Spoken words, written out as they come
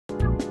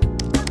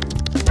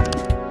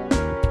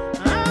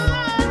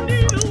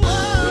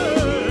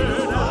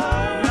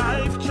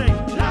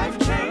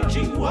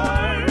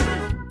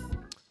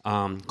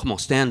Come on,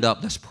 stand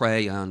up. Let's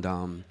pray.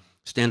 And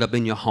stand up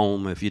in your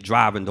home. If you're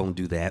driving, don't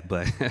do that.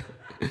 But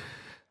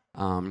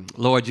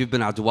Lord, you've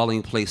been our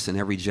dwelling place in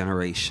every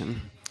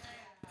generation.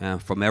 And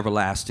from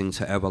everlasting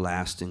to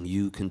everlasting,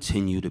 you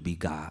continue to be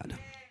God.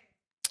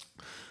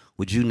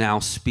 Would you now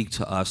speak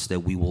to us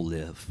that we will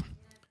live?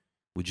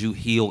 Would you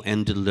heal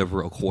and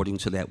deliver according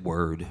to that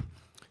word?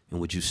 And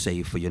would you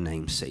save for your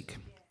name's sake?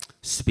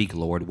 Speak,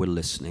 Lord, we're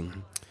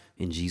listening.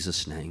 In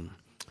Jesus' name,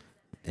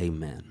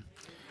 amen.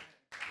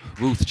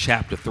 Ruth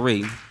chapter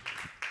 3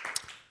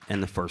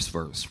 and the first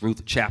verse.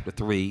 Ruth chapter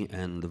 3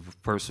 and the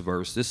first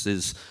verse. This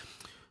is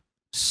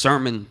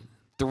sermon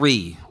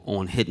 3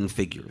 on hidden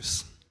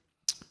figures.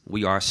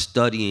 We are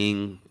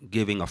studying,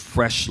 giving a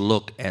fresh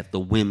look at the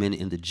women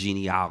in the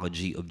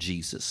genealogy of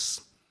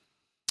Jesus.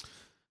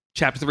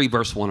 Chapter 3,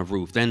 verse 1 of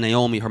Ruth. Then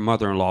Naomi, her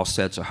mother-in-law,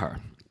 said to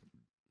her,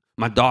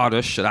 "My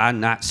daughter, should I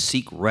not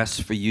seek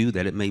rest for you,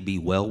 that it may be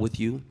well with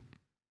you?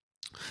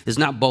 Is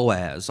not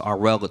Boaz, our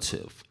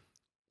relative,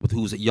 with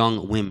whose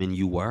young women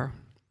you were?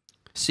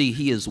 See,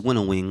 he is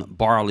winnowing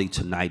barley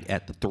tonight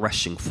at the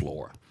threshing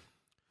floor.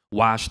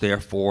 Wash,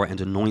 therefore,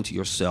 and anoint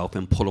yourself,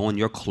 and put on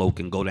your cloak,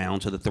 and go down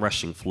to the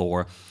threshing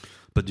floor.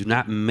 But do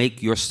not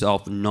make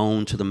yourself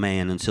known to the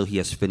man until he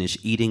has finished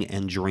eating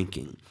and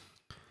drinking.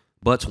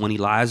 But when he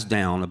lies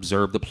down,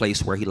 observe the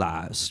place where he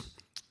lies.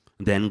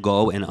 Then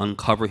go and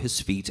uncover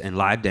his feet and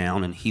lie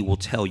down, and he will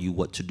tell you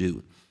what to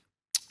do."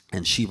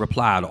 And she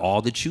replied,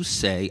 "All that you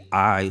say,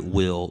 I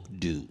will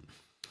do."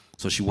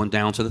 So she went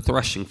down to the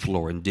threshing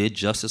floor and did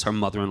just as her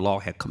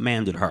mother-in-law had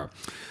commanded her.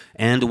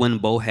 And when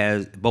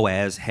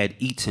Boaz had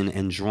eaten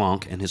and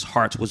drunk, and his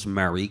heart was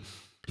merry,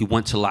 he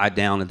went to lie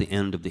down at the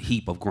end of the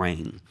heap of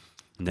grain.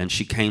 And then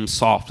she came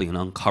softly and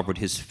uncovered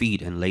his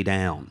feet and lay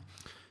down.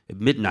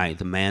 At midnight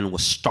the man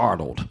was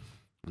startled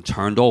and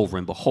turned over,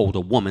 and behold,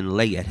 a woman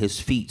lay at his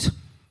feet.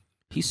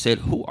 He said,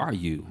 "Who are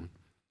you?"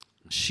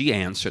 She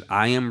answered,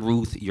 "I am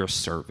Ruth, your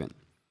servant.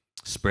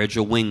 Spread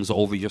your wings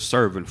over your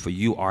servant, for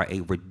you are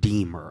a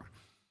redeemer."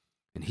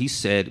 And he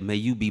said, "May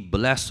you be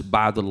blessed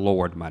by the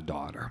Lord, my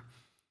daughter.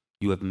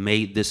 You have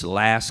made this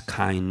last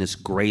kindness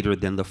greater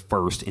than the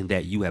first, in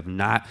that you have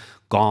not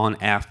gone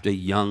after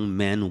young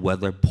men,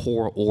 whether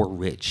poor or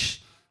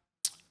rich.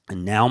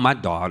 And now, my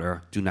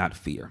daughter, do not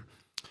fear.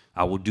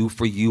 I will do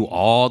for you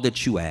all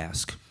that you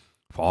ask,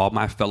 for all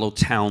my fellow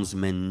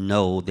townsmen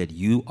know that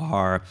you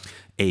are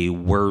a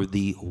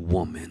worthy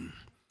woman.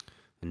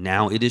 And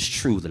now it is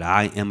true that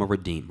I am a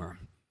redeemer,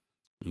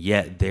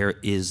 yet there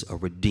is a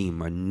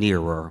redeemer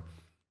nearer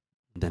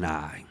than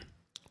I.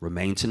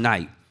 Remain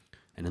tonight,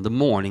 and in the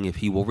morning, if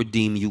he will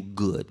redeem you,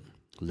 good,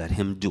 let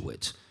him do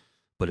it.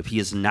 But if he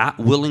is not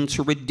willing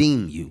to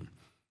redeem you,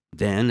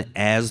 then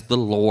as the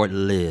Lord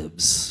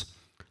lives,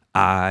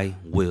 I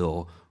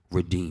will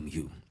redeem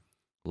you.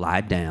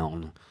 Lie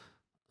down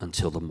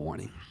until the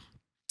morning."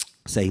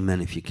 Say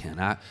amen if you can.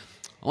 I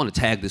want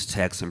to tag this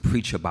text and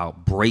preach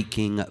about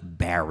breaking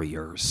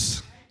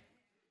barriers.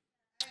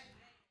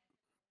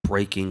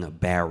 Breaking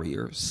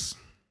barriers.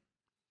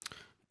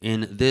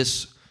 In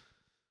this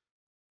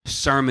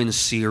sermon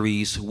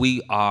series,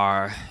 we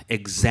are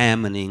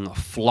examining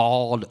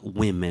flawed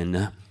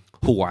women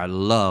who are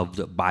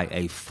loved by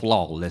a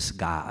flawless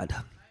God.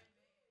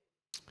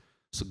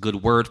 It's a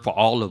good word for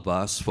all of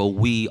us, for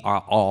we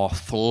are all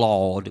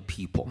flawed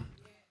people.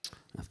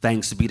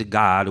 Thanks be to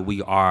God,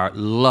 we are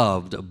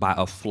loved by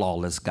a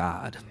flawless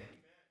God.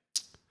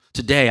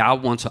 Today, I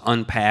want to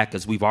unpack,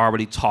 as we've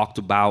already talked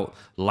about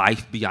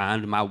life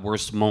beyond my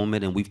worst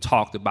moment, and we've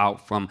talked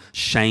about from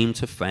shame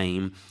to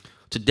fame.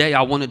 Today,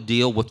 I want to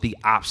deal with the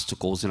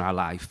obstacles in our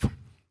life,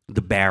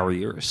 the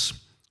barriers.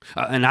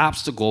 An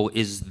obstacle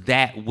is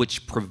that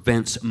which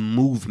prevents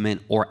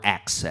movement or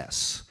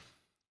access.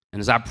 And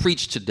as I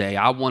preach today,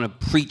 I want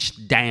to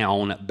preach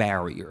down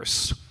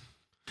barriers.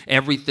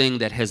 Everything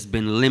that has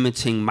been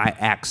limiting my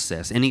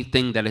access,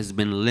 anything that has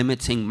been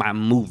limiting my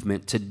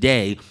movement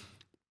today,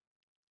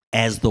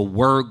 as the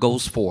word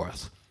goes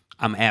forth,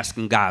 I'm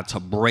asking God to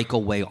break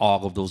away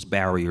all of those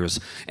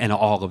barriers and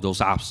all of those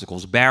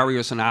obstacles.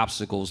 Barriers and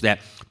obstacles that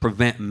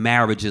prevent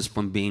marriages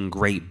from being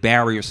great.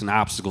 Barriers and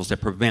obstacles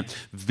that prevent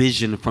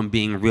vision from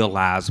being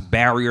realized.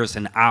 Barriers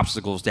and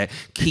obstacles that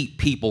keep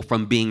people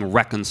from being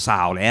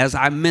reconciled. As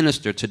I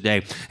minister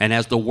today and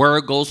as the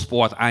word goes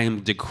forth, I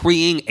am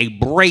decreeing a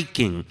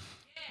breaking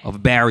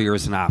of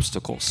barriers and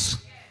obstacles.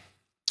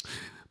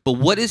 But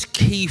what is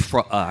key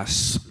for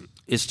us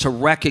is to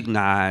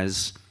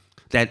recognize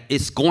that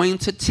it's going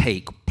to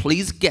take,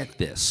 please get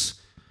this,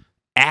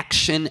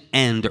 action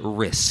and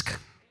risk.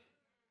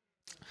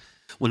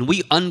 When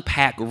we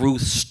unpack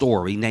Ruth's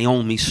story,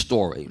 Naomi's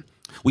story,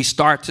 we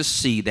start to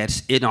see that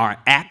it's in our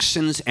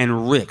actions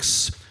and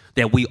risks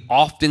that we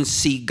often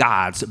see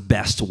God's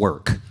best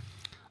work.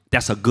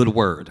 That's a good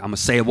word. I'm going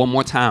to say it one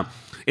more time.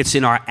 It's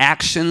in our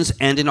actions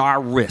and in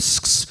our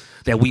risks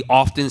that we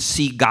often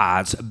see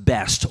God's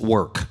best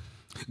work.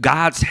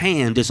 God's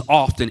hand is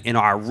often in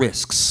our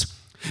risks.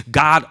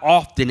 God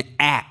often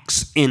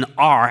acts in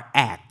our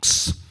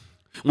acts.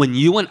 When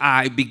you and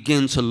I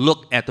begin to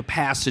look at the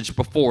passage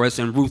before us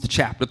in Ruth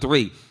chapter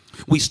 3,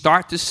 we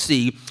start to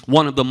see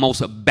one of the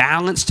most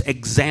balanced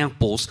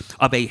examples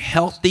of a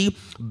healthy,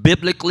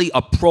 biblically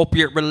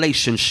appropriate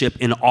relationship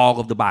in all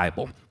of the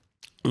Bible.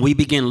 We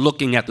begin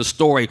looking at the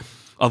story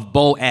of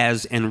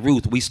Boaz and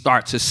Ruth. We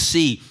start to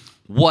see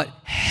what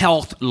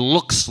health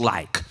looks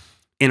like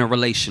in a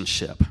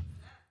relationship.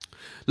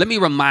 Let me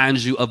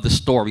remind you of the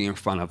story in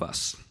front of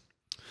us.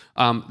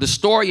 The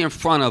story in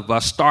front of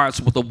us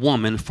starts with a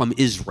woman from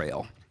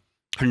Israel.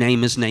 Her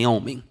name is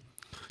Naomi.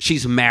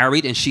 She's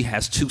married and she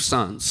has 2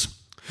 sons.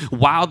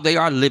 While they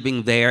are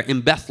living there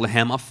in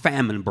Bethlehem, a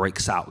famine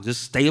breaks out.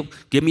 Just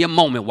give me a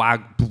moment while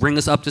I bring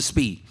us up to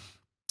speed.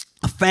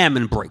 A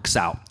famine breaks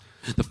out.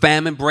 The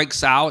famine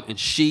breaks out, and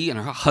she and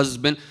her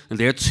husband and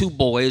their 2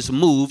 boys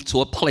move to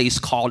a place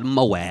called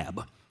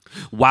Moab.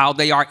 While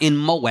they are in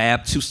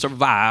Moab to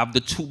survive, the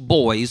 2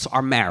 boys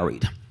are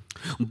married.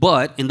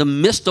 But in the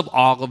midst of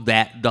all of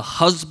that, the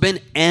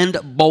husband and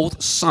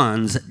both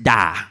sons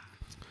die.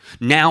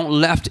 Now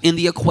left in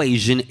the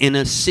equation in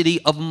a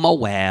city of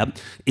Moab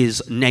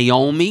is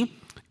Naomi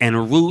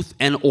and Ruth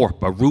and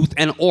Orpah. Ruth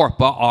and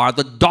Orpah are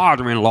the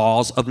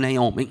daughter-in-laws of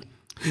Naomi.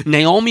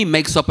 Naomi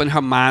makes up in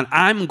her mind,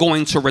 I'm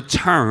going to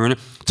return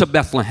to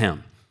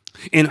Bethlehem.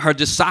 In her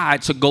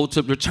decide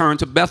to return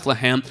to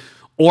Bethlehem,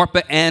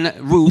 Orpah and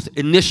Ruth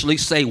initially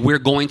say, we're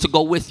going to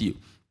go with you.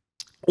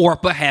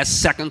 Orpah has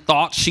second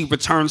thoughts. She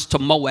returns to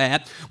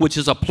Moab, which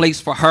is a place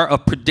for her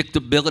of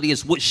predictability.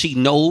 It's what she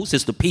knows.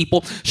 It's the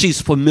people she's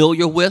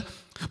familiar with.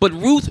 But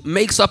Ruth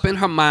makes up in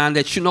her mind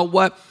that, you know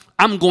what?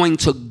 I'm going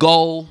to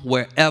go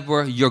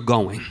wherever you're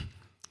going.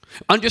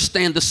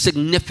 Understand the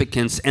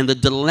significance and the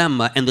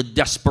dilemma and the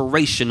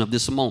desperation of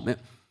this moment.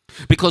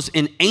 Because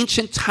in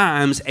ancient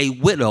times, a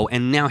widow,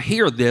 and now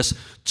hear this,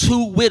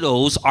 2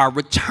 widows are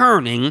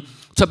returning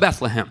to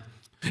Bethlehem.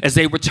 As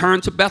they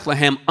return to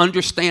Bethlehem,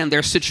 understand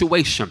their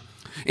situation.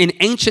 In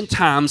ancient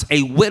times,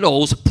 a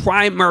widow's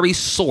primary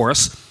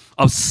source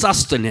of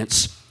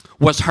sustenance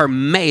was her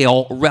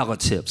male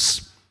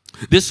relatives.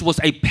 This was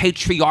a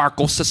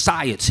patriarchal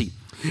society.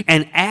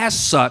 And as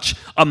such,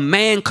 a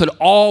man could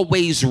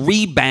always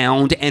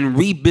rebound and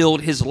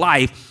rebuild his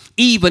life,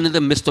 even in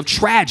the midst of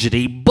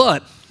tragedy.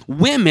 But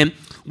women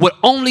would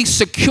only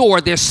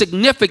secure their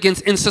significance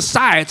in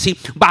society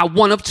by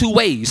one of 2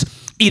 ways.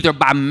 Either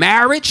by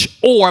marriage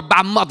or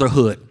by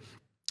motherhood.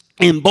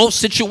 In both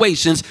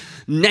situations,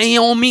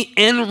 Naomi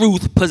and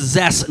Ruth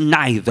possess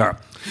neither.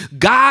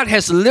 God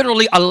has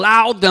literally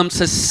allowed them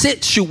to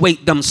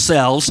situate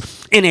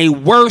themselves in a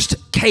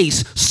worst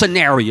case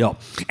scenario.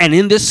 And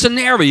in this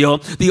scenario,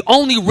 the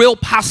only real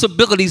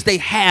possibilities they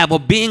have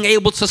of being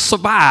able to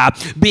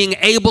survive, being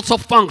able to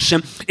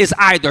function, is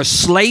either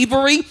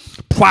slavery,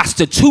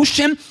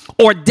 prostitution,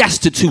 or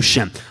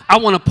destitution. I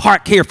want to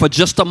park here for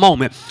just a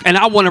moment, and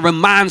I want to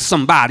remind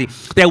somebody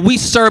that we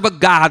serve a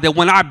God that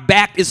when our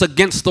back is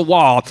against the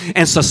wall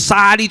and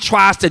society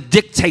tries to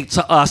dictate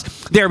to us,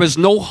 there is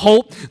no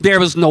hope,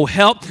 there is no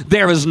help,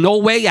 there is no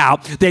way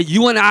out, that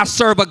you and I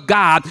serve a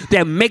God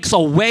that makes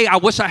a way, I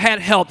wish I had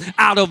help,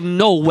 out of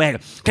no way.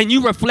 Can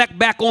you reflect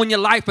back on your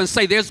life and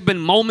say, there's been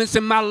moments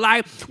in my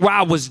life where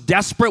I was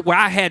desperate, where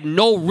I had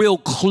no real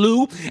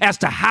clue as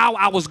to how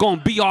I was going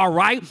to be all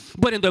right,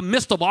 but in the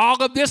midst of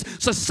all of this,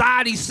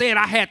 society said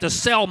I had to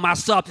sell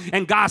myself,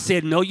 and God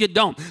said, no, you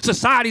don't.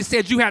 Society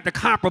said you had to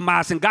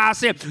compromise, and God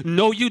said,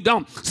 no, you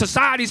don't.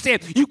 Society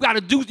said you got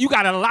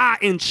to lie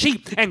and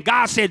cheat, and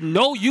God said,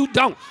 no, you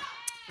don't.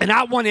 And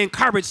I want to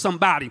encourage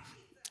somebody.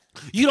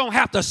 You don't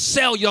have to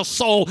sell your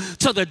soul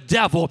to the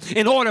devil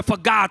in order for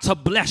God to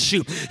bless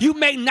you. You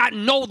may not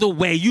know the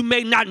way. You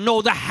may not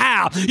know the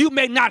how. You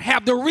may not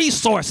have the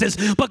resources.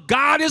 But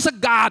God is a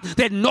God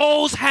that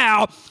knows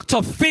how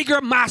to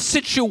figure my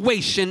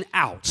situation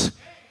out.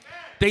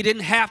 They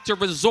didn't have to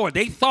resort.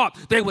 They thought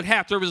they would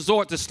have to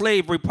resort to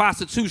slavery,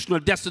 prostitution, or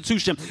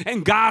destitution.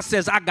 And God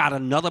says, I got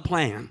another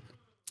plan.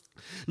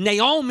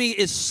 Naomi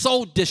is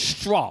so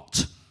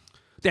distraught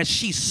that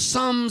she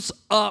sums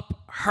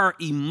up her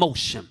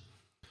emotion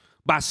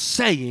by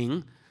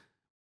saying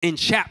in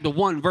chapter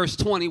 1, verse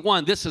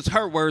 21, this is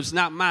her words,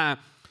 not mine.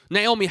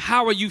 Naomi,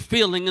 how are you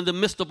feeling in the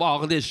midst of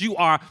all of this? You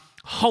are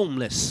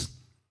homeless.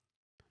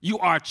 You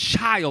are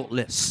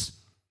childless.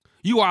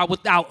 You are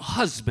without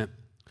husband.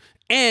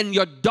 And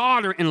your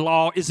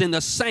daughter-in-law is in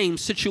the same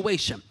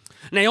situation.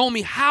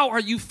 Naomi, how are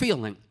you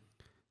feeling?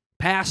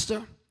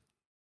 Pastor,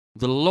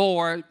 the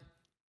Lord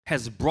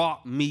has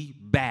brought me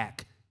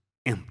back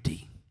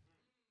empty.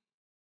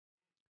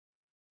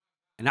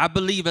 And I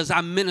believe as I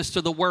minister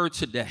the word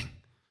today,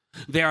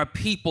 there are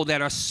people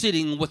that are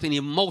sitting with an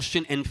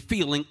emotion and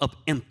feeling of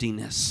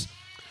emptiness.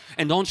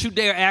 And don't you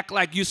dare act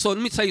like you. So let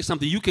me tell you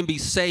something. You can be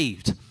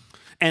saved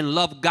and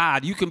love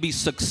God. You can be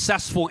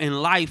successful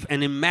in life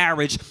and in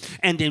marriage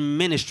and in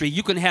ministry.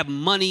 You can have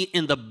money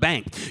in the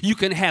bank. You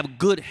can have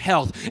good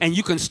health, and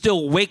you can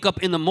still wake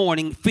up in the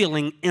morning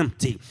feeling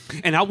empty.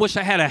 And I wish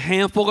I had a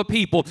handful of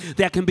people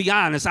that can be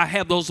honest. I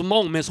have those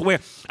moments where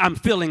I'm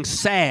feeling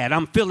sad.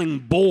 I'm feeling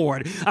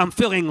bored. I'm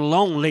feeling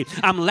lonely.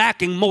 I'm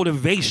lacking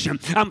motivation.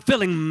 I'm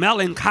feeling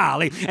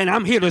melancholy. And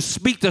I'm here to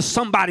speak to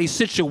somebody's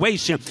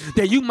situation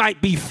that you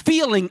might be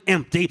feeling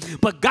empty,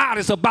 but God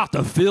is about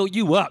to fill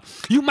you up.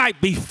 You might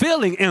be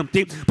feeling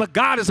empty, but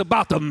God is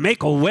about to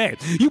make a way.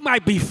 You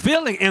might be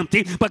feeling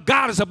empty, but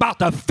God is about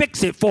to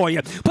fix it for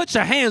you. Put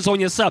your hands on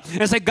yourself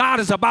and say, God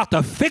is about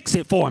to fix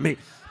it for me.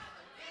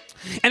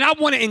 And I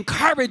want to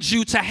encourage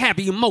you to have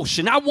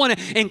emotion. I want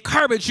to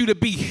encourage you to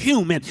be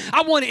human.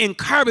 I want to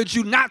encourage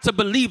you not to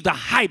believe the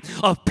hype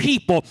of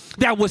people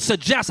that would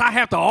suggest I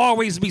have to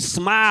always be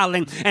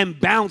smiling and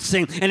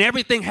bouncing and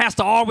everything has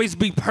to always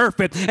be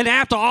perfect and I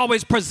have to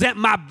always present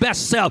my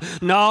best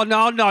self. No,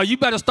 no, no. You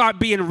better start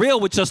being real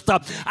with your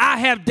stuff. I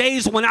have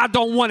days when I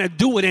don't want to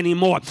do it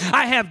anymore.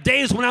 I have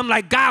days when I'm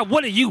like, God,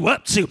 what are you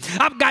up to?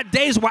 I've got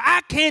days where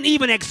I can't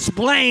even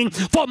explain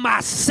for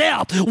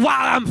myself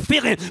why I'm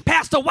feeling.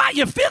 Pastor, why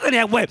you feeling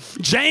that way?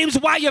 James,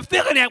 why you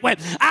feeling that way?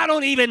 I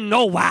don't even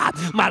know why.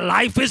 My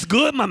life is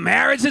good. My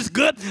marriage is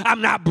good. I'm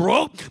not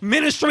broke.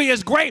 Ministry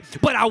is great.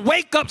 But I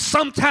wake up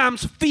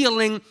sometimes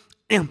feeling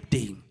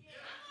empty.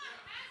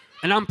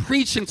 And I'm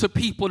preaching to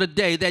people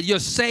today that you're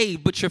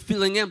saved, but you're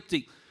feeling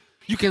empty.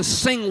 You can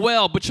sing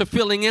well, but you're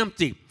feeling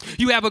empty.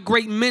 You have a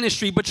great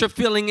ministry, but you're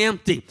feeling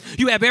empty.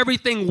 You have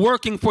everything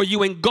working for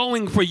you and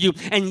going for you,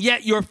 and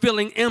yet you're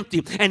feeling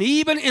empty. And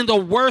even in the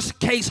worst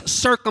case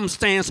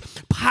circumstance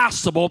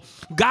possible,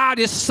 God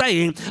is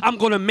saying, I'm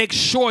going to make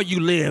sure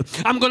you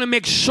live. I'm going to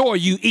make sure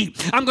you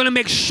eat. I'm going to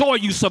make sure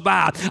you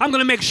survive. I'm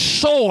going to make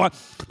sure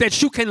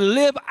that you can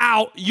live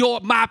out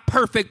my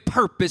perfect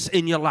purpose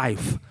in your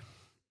life.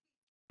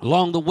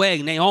 Along the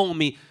way,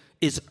 Naomi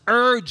is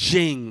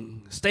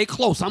urging, stay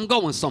close, I'm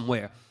going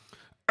somewhere,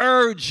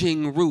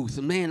 urging Ruth,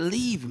 man,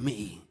 leave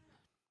me.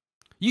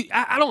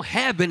 I don't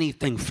have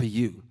anything for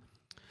you.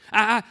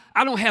 I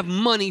don't have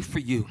money for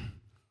you.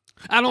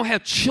 I don't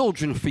have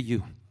children for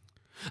you.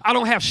 I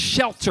don't have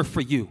shelter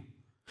for you.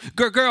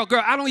 Girl,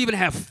 I don't even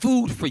have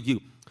food for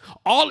you.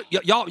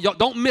 Y'all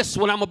don't miss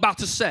what I'm about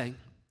to say.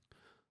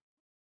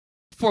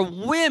 For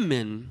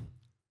women,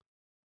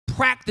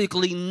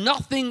 practically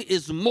nothing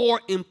is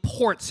more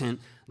important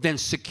than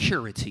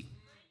security.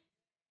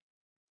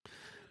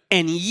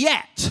 And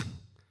yet,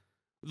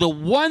 the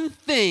one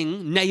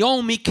thing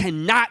Naomi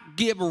cannot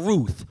give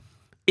Ruth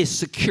is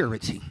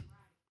security.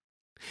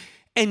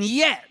 And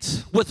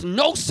yet, with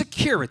no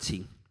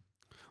security,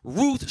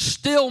 Ruth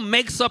still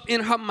makes up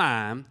in her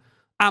mind,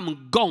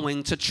 I'm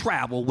going to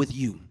travel with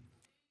you.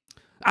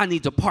 I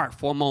need to part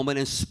for a moment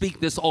and speak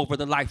this over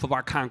the life of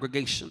our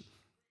congregation.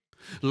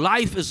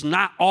 Life is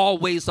not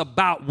always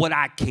about what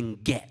I can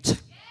get.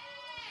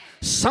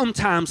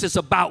 Sometimes it's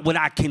about what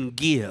I can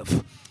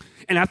give.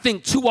 And I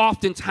think too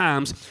often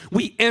times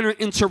we enter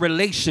into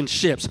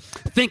relationships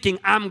thinking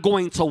I'm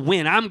going to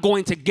win. I'm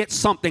going to get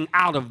something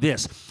out of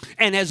this.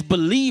 And as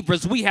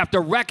believers, we have to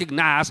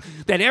recognize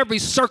that every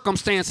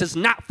circumstance is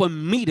not for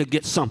me to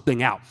get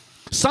something out.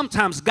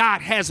 Sometimes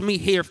God has me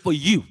here for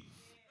you.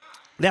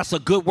 That's a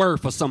good word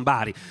for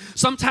somebody.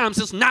 Sometimes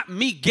it's not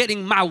me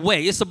getting my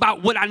way. It's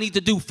about what I need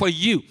to do for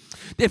you.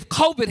 If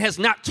COVID has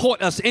not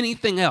taught us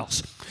anything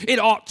else, it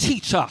ought to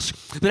teach us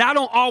that I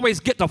don't always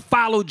get to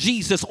follow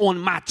Jesus on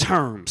my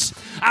terms.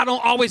 I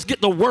don't always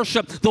get to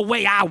worship the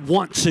way I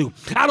want to.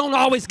 I don't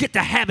always get to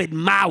have it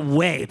my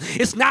way.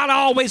 It's not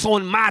always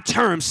on my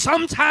terms.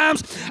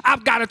 Sometimes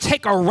I've got to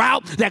take a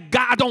route that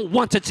God don't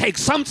want to take.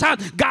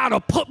 Sometimes God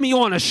will put me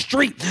on a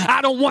street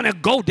I don't want to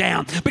go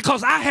down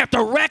because I have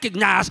to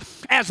recognize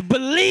as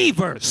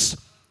believers,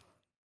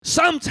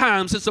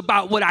 sometimes it's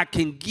about what I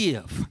can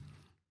give,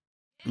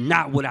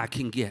 not what I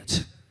can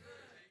get.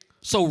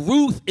 So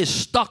Ruth is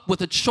stuck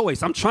with a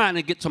choice. I'm trying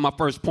to get to my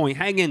first point.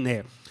 Hang in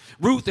there.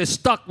 Ruth is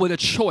stuck with a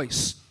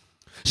choice.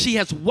 She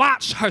has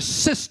watched her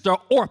sister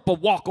Orpah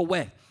walk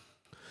away.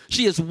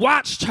 She has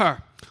watched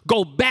her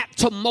go back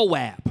to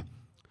Moab.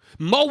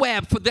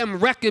 Moab for them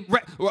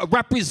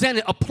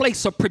represented a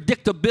place of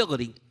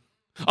predictability,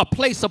 a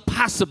place of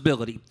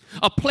possibility,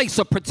 a place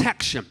of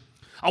protection.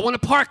 I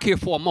want to park here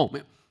for a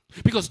moment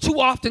because too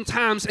often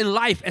times in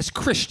life as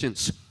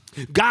Christians,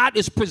 God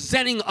is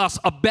presenting us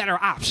a better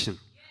option.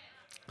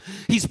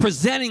 He's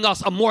presenting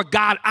us a more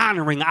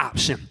God-honoring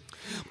option.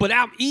 But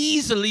how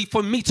easily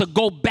for me to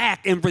go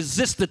back and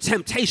resist the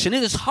temptation.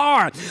 It is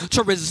hard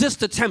to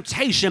resist the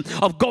temptation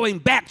of going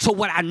back to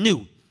what I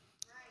knew.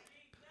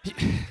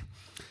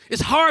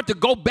 It's hard to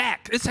go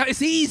back.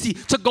 It's easy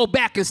to go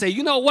back and say,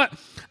 you know what?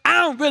 I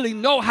don't really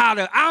know how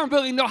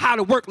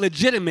to work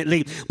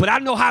legitimately, but I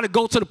know how to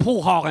go to the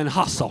pool hall and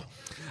hustle.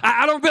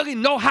 I don't really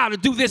know how to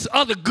do this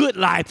other good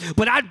life,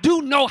 but I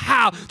do know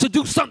how to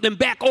do something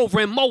back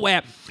over in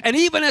Moab. And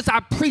even as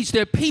I preach,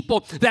 there are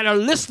people that are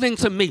listening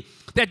to me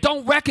that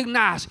don't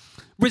recognize,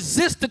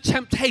 resist the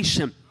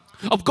temptation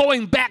of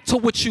going back to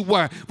what you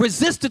were.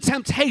 Resist the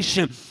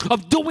temptation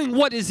of doing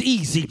what is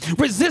easy.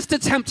 Resist the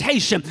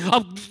temptation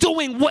of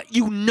doing what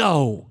you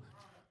know.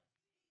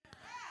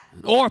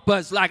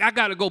 Orpah's like, I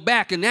got to go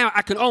back, and now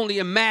I can only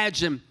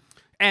imagine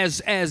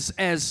as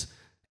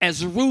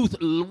Ruth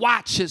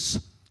watches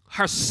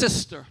her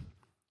sister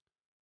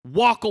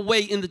walk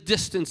away in the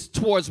distance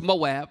towards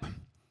Moab,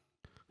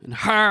 and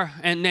her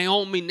and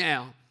Naomi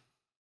now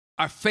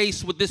are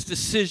faced with this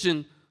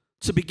decision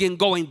to begin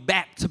going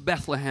back to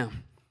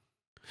Bethlehem.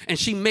 And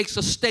she makes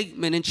a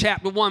statement in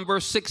chapter 1,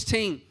 verse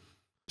 16.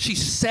 She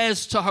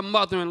says to her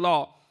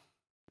mother-in-law,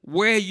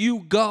 where you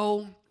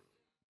go,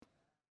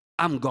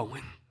 I'm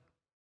going.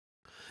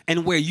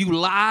 And where you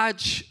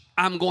lodge,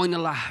 I'm going to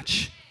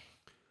lodge.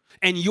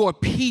 And your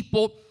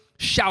people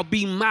shall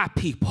be my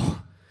people.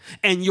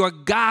 And your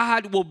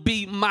God will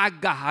be my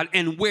God.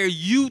 And where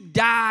you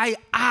die,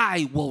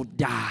 I will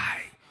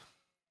die.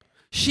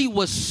 She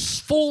was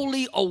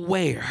fully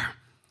aware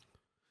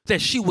that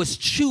she was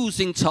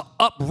choosing to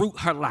uproot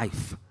her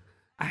life.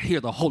 I hear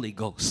the Holy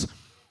Ghost.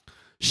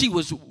 She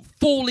was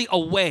fully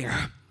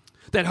aware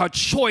that her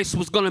choice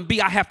was going to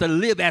be, I have to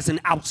live as an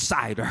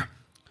outsider,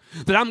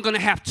 that I'm going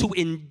to have to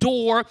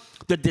endure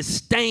the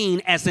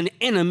disdain as an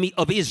enemy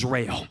of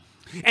Israel.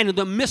 And in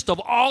the midst of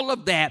all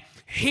of that,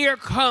 here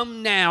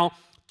come now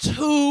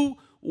 2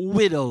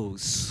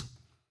 widows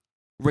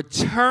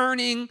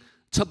returning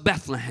to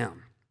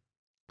Bethlehem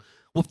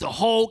with the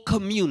whole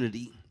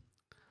community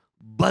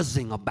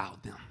buzzing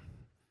about them.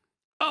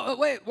 Oh,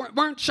 wait,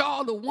 weren't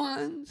y'all the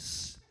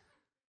ones?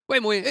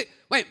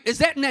 Wait, is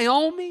that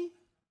Naomi?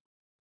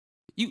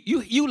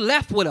 You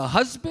left with a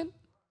husband?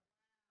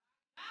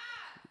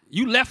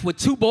 You left with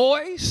 2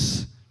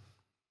 boys?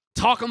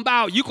 Talking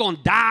about you gonna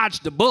dodge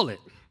the bullet.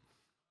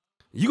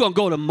 You gonna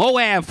go to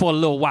Moab for a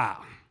little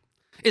while.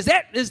 Is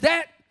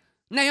that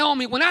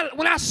Naomi? When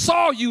I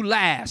saw you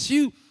last,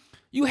 you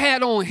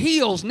had on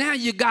heels, now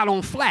you got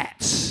on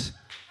flats.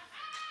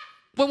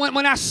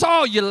 When I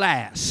saw you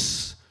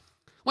last,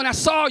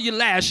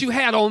 you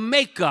had on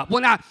makeup.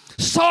 When I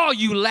saw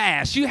you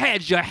last, you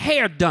had your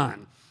hair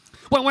done.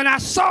 When I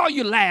saw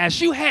you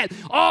last, you had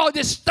all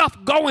this stuff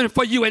going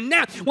for you. And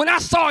now, when I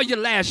saw you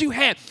last, you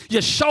had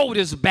your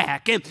shoulders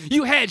back, and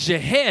you had your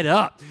head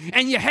up,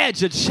 and you had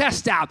your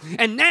chest out.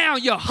 And now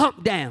you're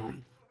humped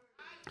down,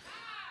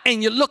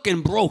 and you're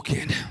looking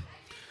broken,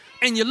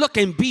 and you're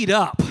looking beat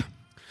up.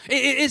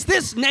 Is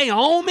this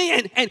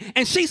Naomi?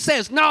 And she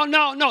says, no,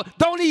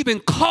 don't even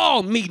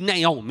call me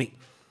Naomi.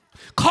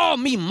 Call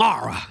me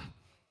Mara,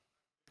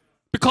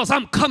 because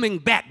I'm coming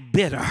back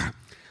bitter.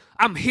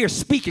 I'm here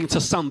speaking to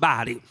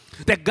somebody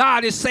that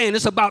God is saying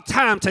it's about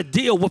time to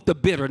deal with the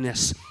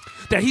bitterness.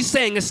 That he's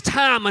saying it's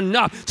time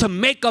enough to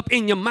make up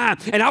in your mind.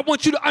 And I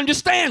want you to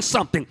understand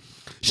something.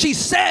 She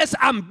says,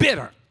 I'm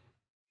bitter.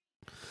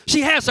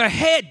 She has her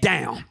head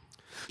down.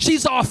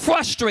 She's all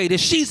frustrated.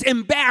 She's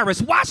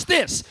embarrassed. Watch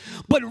this.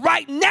 But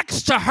right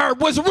next to her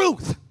was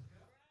Ruth.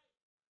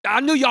 I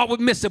knew y'all would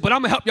miss it, but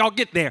I'm going to help y'all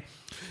get there.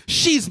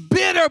 She's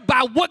bitter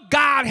by what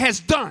God has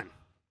done.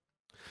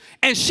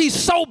 And she's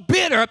so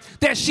bitter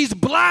that she's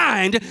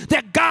blind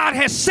that God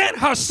has sent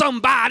her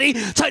somebody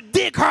to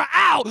dig her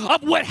out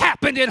of what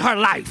happened in her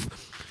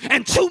life.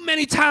 And too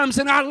many times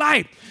in our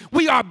life,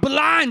 we are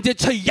blinded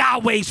to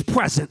Yahweh's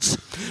presence.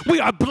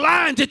 We are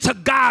blinded to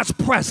God's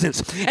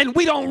presence. And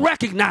we don't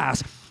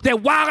recognize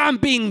that while I'm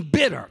being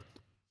bitter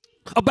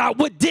about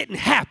what didn't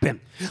happen,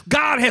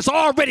 God has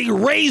already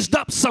raised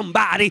up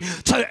somebody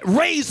to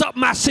raise up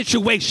my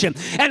situation.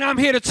 And I'm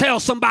here to tell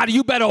somebody,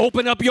 you better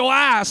open up your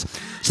eyes.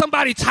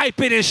 Somebody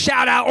type it and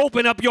shout out,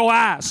 open up your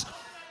eyes.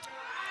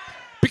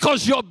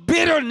 Because your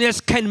bitterness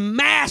can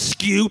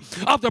mask you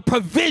of the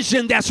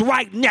provision that's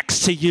right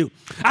next to you.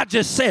 I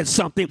just said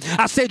something.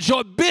 I said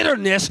your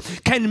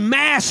bitterness can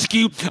mask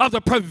you of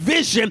the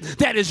provision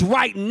that is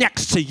right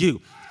next to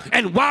you.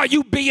 And while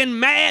you being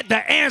mad,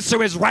 the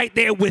answer is right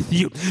there with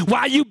you.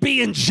 While you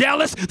being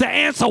jealous, the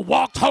answer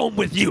walked home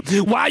with you.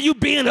 While you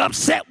being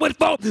upset with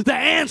folks, the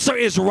answer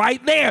is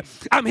right there.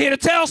 I'm here to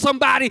tell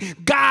somebody,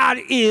 God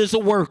is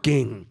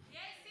working.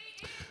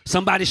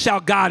 Somebody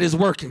shout, God is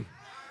working.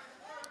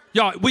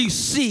 Y'all, we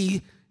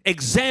see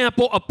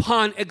example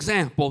upon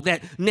example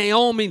that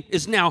Naomi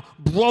is now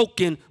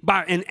broken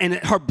by, and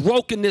her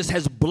brokenness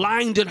has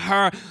blinded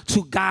her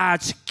to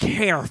God's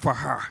care for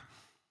her.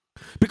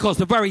 Because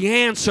the very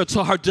answer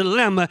to her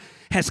dilemma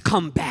has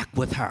come back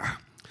with her.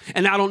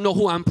 And I don't know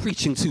who I'm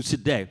preaching to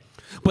today,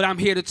 but I'm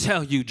here to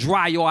tell you,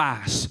 dry your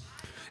eyes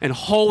and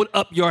hold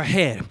up your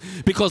head,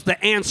 because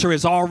the answer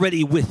is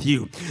already with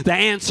you. The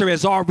answer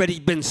has already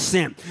been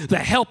sent. The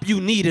help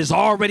you need has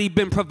already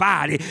been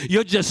provided.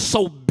 You're just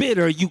so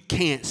bitter you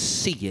can't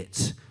see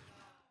it.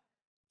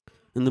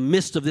 In the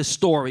midst of this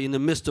story, in the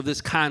midst of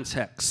this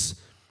context,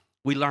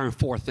 we learn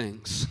 4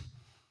 things.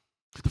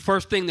 The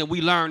first thing that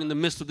we learn in the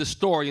midst of this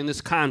story, in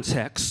this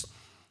context,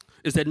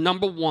 is that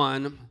number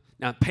 1,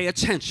 now pay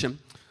attention,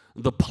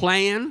 the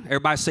plan,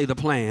 everybody say the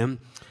plan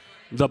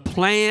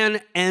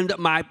and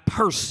my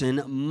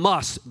person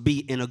must be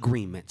in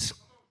agreement.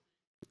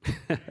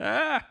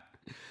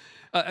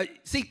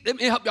 See, let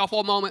me help y'all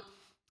for a moment.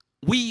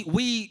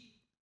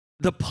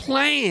 The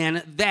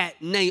plan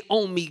that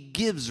Naomi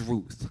gives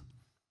Ruth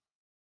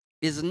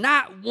is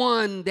not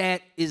one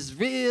that is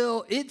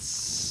real.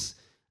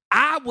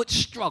 I would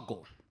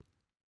struggle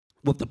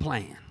with the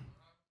plan.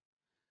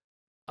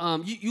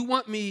 You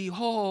want me,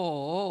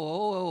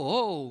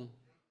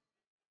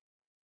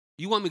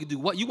 you want me to do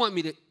what? You want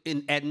me to,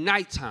 at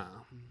nighttime,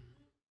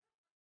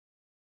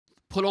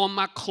 put on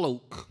my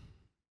cloak.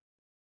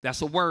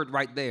 That's a word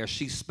right there.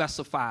 She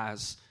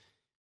specifies,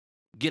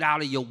 get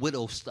out of your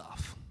widow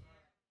stuff.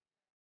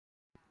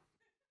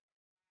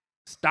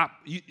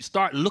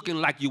 Start looking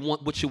like you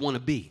want what you want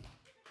to be.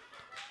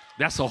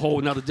 That's a whole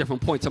nother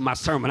different point to my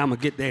sermon. I'm going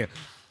to get there.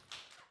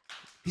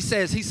 She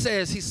says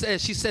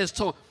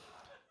to him,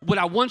 what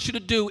I want you to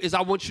do is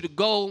I want you to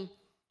go,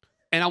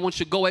 and I want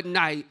you to go at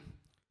night,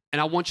 and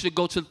I want you to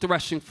go to the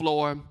threshing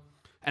floor,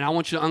 and I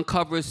want you to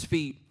uncover his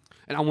feet,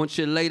 and I want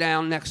you to lay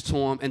down next to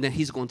him, and then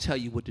he's going to tell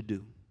you what to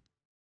do.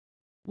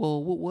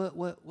 Well,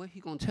 what he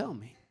going to tell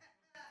me?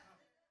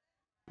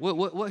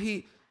 What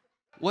he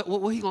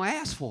going to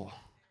ask for?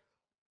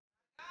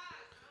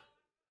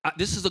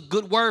 This is a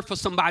good word for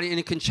somebody, and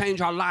it can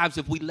change our lives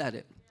if we let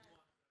it.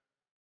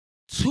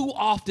 Too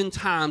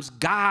oftentimes,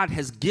 God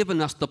has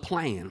given us the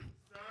plan,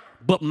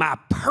 but my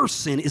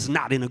person is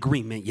not in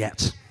agreement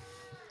yet.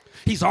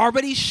 He's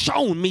already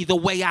shown me the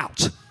way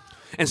out.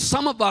 And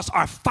some of us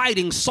are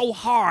fighting so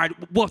hard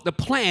with the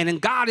plan, and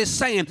God is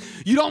saying,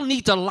 you don't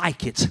need to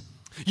like it.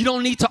 You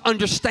don't need to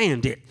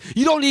understand it.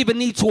 You don't even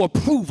need to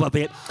approve of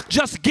it.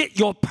 Just get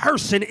your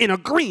person in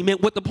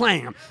agreement with the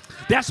plan.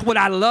 That's what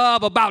I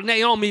love about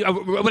Naomi,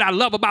 what I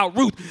love about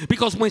Ruth,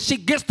 because when she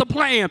gets the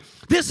plan,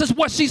 this is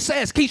what she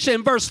says, Keisha,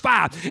 in verse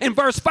 5. In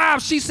verse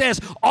 5, she says,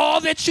 all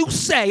that you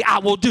say, I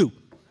will do.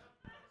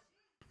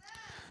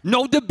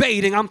 No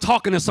debating. I'm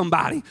talking to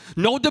somebody.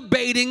 No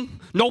debating,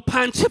 no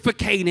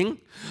pontificating,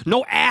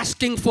 no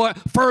asking for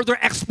further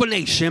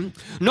explanation.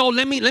 No,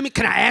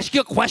 can I ask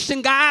you a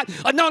question, God?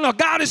 No,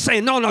 God is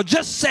saying, no,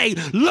 just say,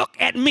 look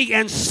at me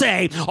and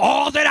say,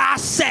 all that I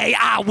say,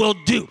 I will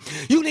do.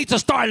 You need to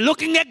start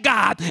looking at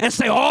God and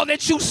say, all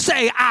that you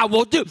say, I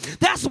will do.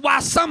 That's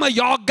why some of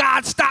y'all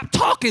God stopped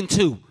talking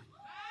to.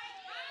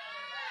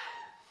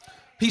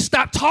 He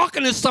stopped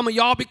talking to some of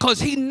y'all because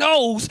he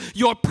knows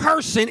your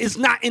person is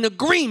not in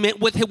agreement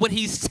with what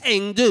he's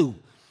saying do.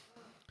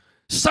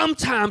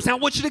 Sometimes, I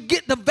want you to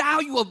get the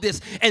value of this.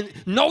 And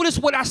notice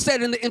what I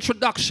said in the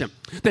introduction,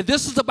 that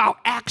this is about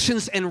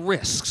actions and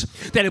risks.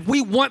 That if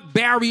we want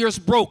barriers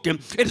broken,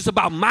 it is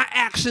about my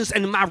actions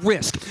and my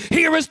risk.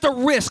 Here is the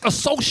risk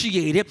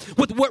associated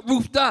with what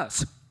Ruth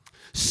does.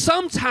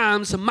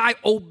 Sometimes my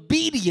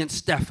obedience,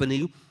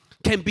 Stephanie,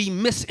 can be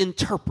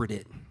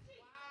misinterpreted.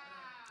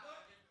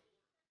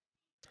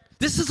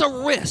 This is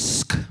a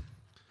risk.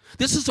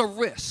 This is a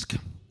risk.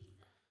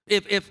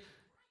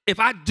 If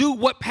I do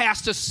what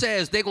pastor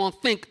says, they're going to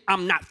think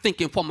I'm not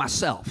thinking for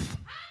myself.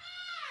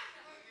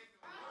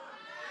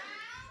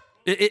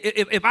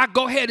 If I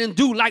go ahead and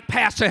do like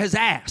pastor has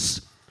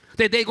asked,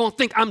 they're going to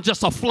think I'm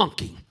just a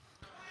flunky.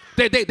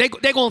 They're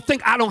going to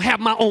think I don't have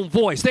my own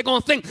voice. They're going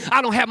to think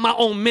I don't have my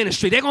own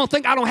ministry. They're going to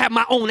think I don't have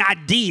my own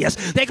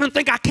ideas. They're going to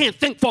think I can't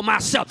think for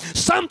myself.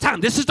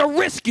 Sometimes, this is the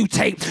risk you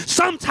take.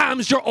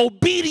 Sometimes your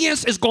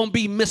obedience is going to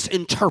be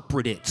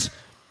misinterpreted.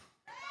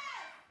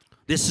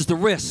 This is the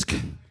risk.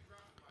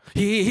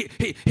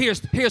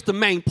 Here's the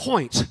main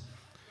point.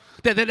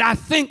 That I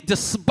think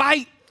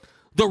despite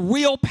the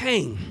real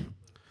pain,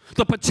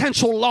 the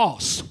potential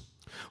loss,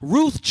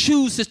 Ruth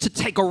chooses to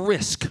take a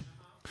risk.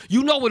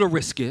 You know what a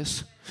risk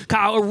is.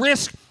 A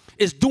risk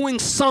is doing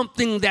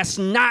something that's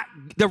not,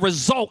 the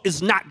result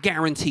is not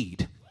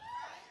guaranteed.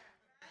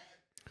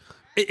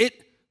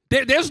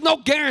 There's no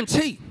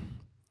guarantee.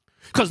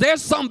 Because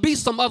there's some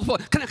other.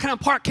 Can I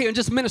park here and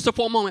just minister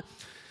for a moment?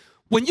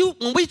 When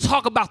we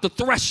talk about the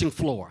threshing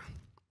floor,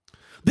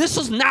 this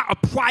is not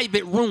a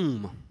private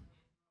room.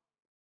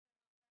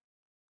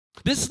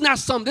 This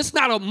is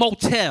not a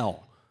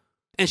motel.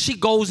 And she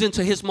goes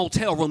into his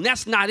motel room.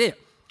 That's not it.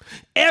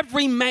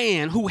 Every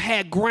man who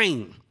had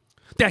grain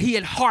that he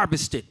had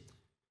harvested,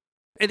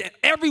 and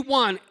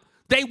everyone,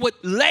 they would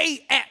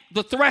lay at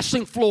the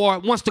threshing floor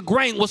once the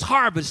grain was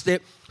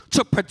harvested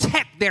to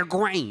protect their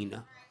grain.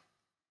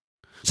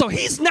 So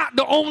he's not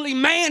the only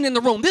man in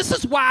the room. This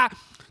is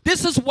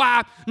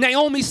why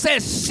Naomi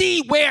says,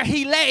 see where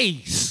he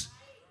lays.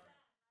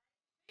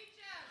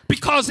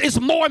 Because it's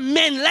more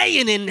men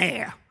laying in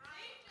there.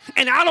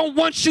 And I don't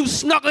want you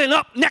snuggling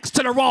up next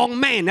to the wrong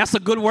man. That's a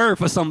good word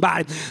for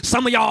somebody.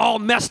 Some of y'all all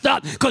messed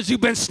up because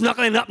you've been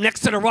snuggling up next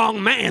to the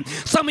wrong man.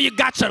 Some of you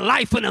got your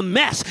life in a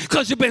mess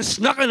because you've been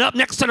snuggling up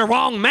next to the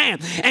wrong man.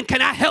 And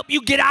can I help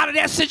you get out of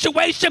that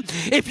situation?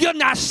 If you're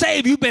not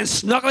saved, you've been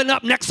snuggling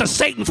up next to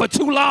Satan for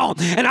too long.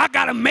 And I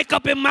got to make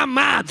up in my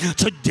mind,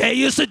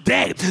 today is the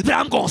day that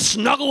I'm going to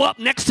snuggle up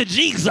next to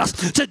Jesus.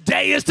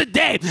 Today is the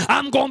day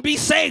I'm going to be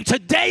saved.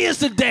 Today is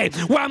the day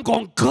where I'm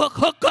going to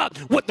hook up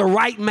with the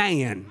right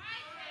man.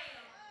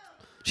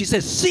 She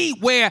says, see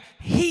where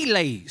he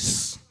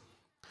lays.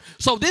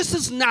 So this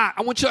is not,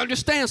 I want you to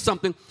understand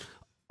something.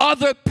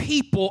 Other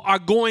people are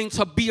going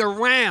to be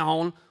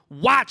around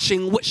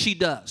watching what she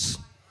does.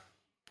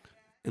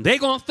 And they're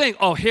going to think,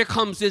 oh, here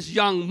comes this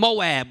young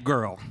Moab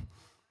girl.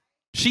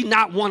 She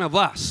not one of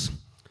us.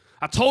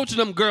 I told you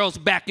them girls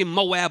back in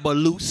Moab are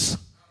loose.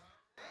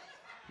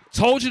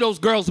 Told you those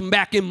girls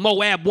back in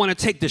Moab want to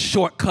take the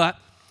shortcut.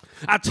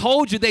 I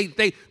told you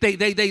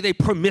they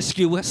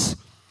promiscuous.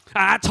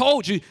 I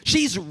told you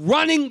she's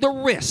running the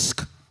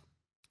risk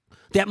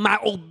that my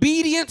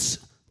obedience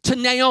to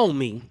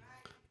Naomi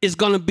is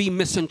going to be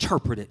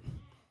misinterpreted.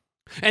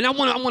 And I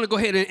want to go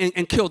ahead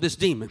and kill this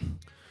demon.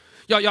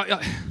 Y'all.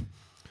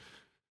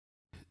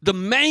 The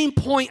main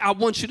point I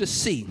want you to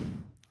see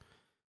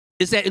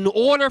is that in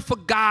order for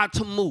God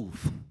to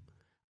move,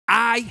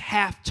 I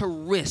have to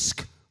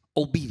risk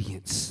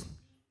obedience.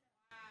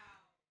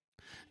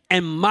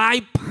 And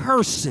my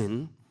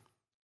person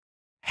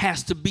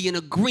has to be in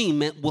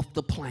agreement with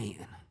the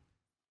plan.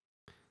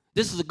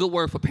 This is a good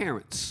word for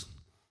parents,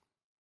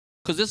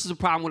 because this is a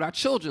problem with our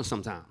children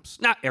sometimes.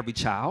 Not every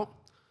child,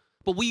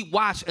 but we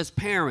watch as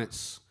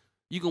parents.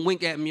 You can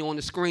wink at me on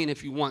the screen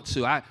if you want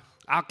to.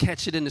 I'll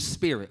catch it in the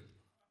spirit.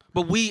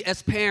 But we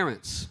as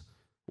parents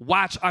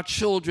watch our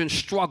children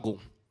struggle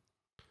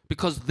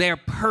because their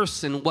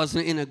person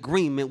wasn't in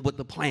agreement with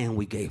the plan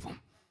we gave them.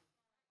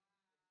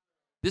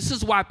 This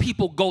is why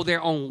people go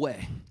their own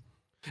way.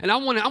 And I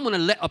want to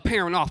let a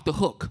parent off the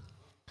hook.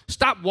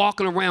 Stop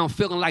walking around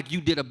feeling like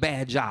you did a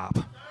bad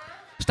job.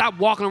 Stop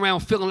walking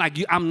around feeling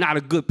like I'm not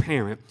a good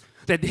parent.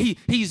 That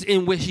he's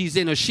in what he's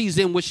in or she's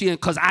in what she's in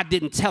because I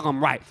didn't tell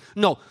him right.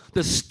 No,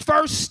 the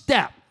first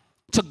step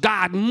to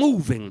God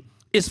moving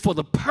is for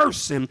the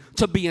person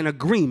to be in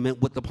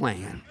agreement with the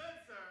plan.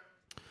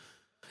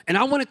 And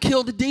I want to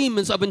kill the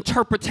demons of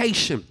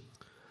interpretation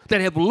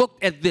that have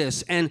looked at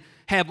this and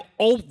have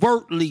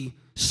overtly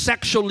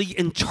sexually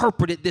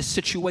interpreted this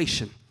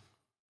situation.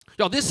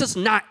 Y'all, this is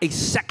not a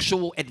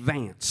sexual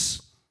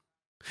advance.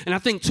 And I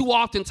think too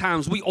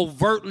oftentimes we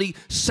overtly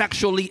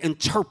sexually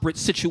interpret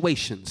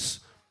situations.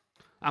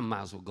 I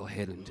might as well go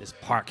ahead and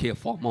just park here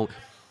for a moment.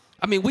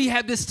 I mean, we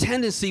have this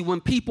tendency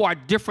when people are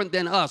different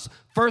than us,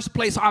 first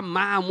place our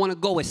mind want to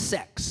go is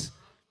sex.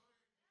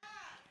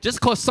 Just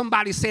because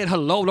somebody said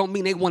hello don't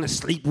mean they want to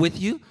sleep with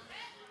you.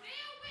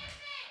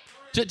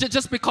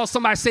 Just because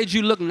somebody said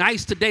you look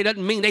nice today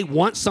doesn't mean they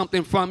want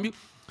something from you.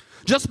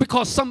 Just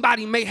because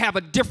somebody may have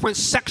a different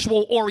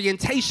sexual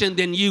orientation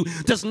than you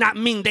does not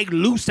mean they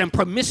loose and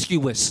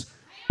promiscuous.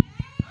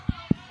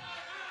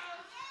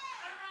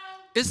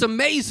 It's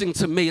amazing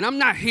to me, and I'm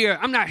not here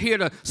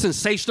to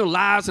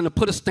sensationalize and to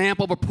put a stamp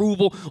of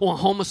approval on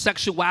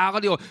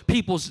homosexuality or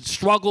people's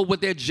struggle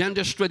with their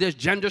gender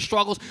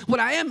struggles.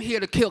 What I am here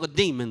to kill a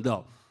demon,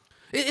 though.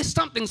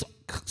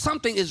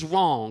 Something is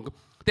wrong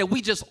that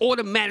we just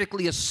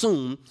automatically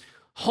assume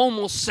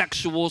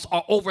homosexuals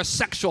are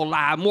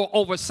over-sexualized, more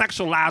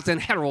over-sexualized than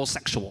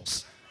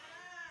heterosexuals.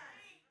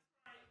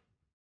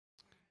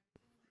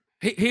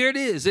 Here it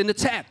is in the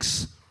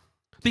text.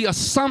 The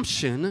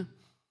assumption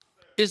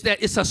is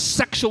that it's a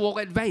sexual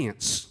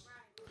advance.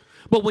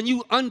 But when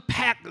you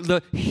unpack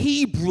the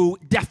Hebrew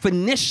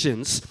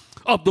definitions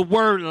of the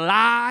word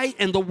lie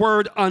and the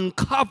word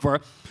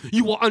uncover,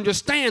 you will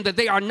understand that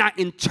they are not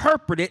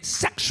interpreted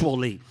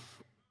sexually.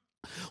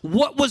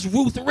 What was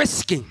Ruth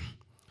risking?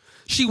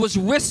 She was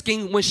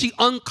risking when she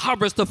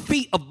uncovers the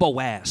feet of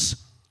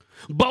Boaz.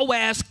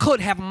 Boaz could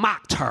have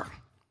mocked her.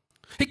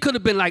 He could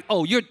have been like,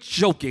 oh, you're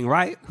joking,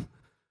 right?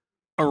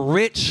 A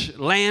rich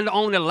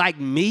landowner like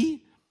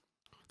me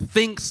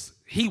thinks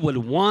he would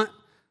want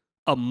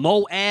a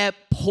Moab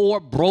poor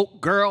broke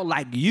girl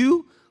like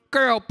you?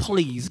 Girl,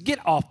 please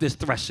get off this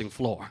threshing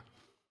floor.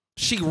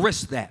 She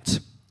risked that.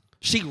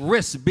 She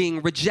risked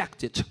being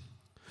rejected.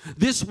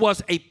 This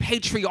was a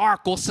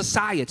patriarchal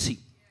society.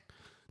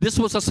 This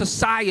was a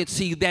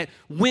society that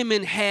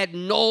women had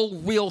no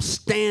real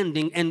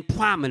standing and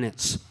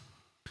prominence.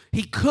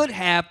 He could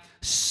have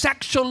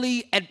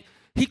sexually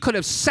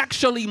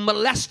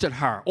molested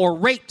her or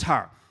raped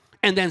her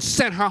and then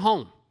sent her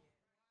home.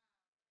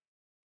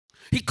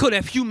 He could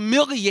have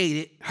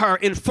humiliated her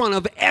in front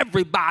of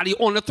everybody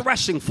on the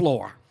threshing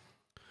floor.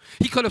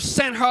 He could have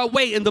sent her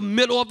away in the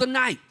middle of the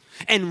night.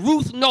 And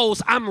Ruth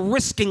knows I'm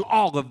risking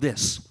all of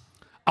this.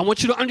 I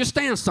want you to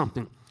understand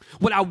something.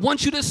 What I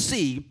want you to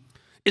see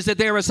is that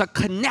there is a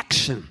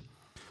connection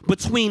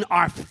between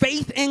our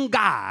faith in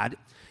God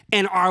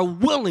and our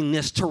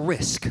willingness to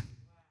risk.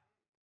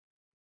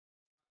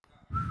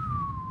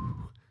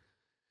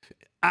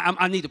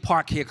 I need to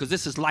park here because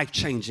this is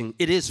life-changing.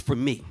 It is for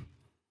me.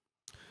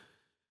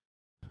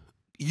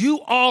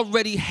 You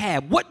already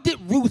have. What did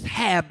Ruth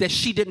have that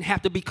she didn't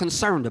have to be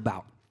concerned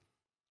about?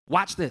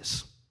 Watch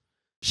this.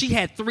 She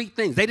had 3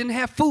 things. They didn't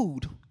have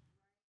food.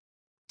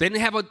 They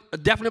didn't have a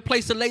definite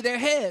place to lay their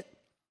head.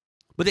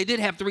 But they did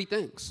have 3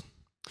 things.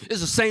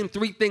 It's the same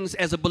 3 things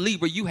as a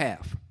believer you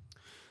have.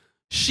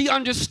 She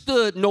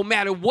understood no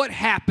matter what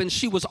happened,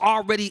 she was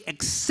already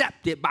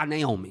accepted by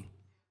Naomi.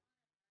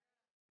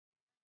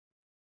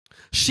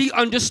 She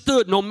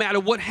understood no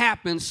matter what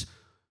happens,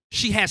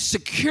 she had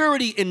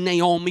security in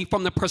Naomi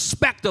from the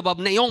perspective of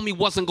Naomi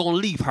wasn't going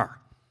to leave her.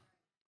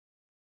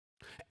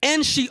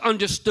 And she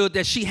understood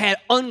that she had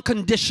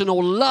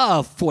unconditional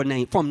love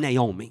from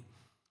Naomi.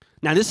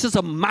 Now, this is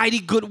a mighty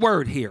good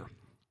word here.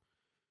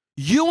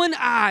 You and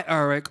I,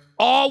 Eric,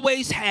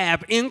 always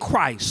have in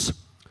Christ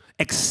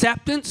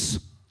acceptance,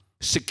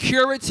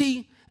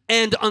 security,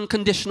 and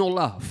unconditional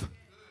love,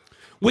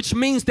 which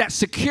means that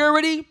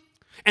security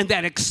and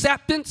that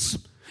acceptance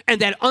and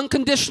that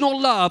unconditional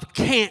love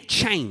can't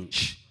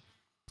change.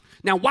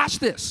 Now, watch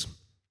this.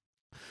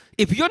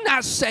 If you're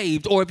not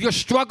saved or if you're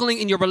struggling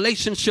in your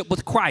relationship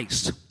with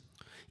Christ,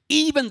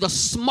 even the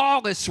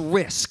smallest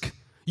risk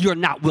you're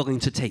not willing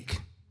to take.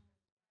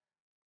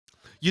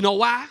 You know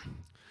why?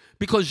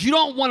 Because you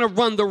don't want to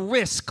run the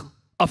risk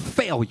of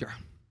failure.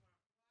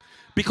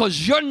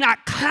 Because you're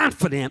not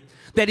confident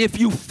that if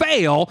you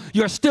fail,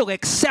 you're still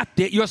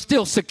accepted, you're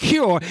still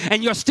secure,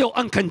 and you're still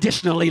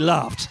unconditionally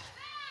loved.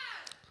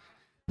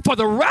 For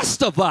the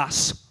rest of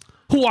us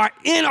who are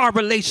in our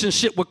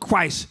relationship with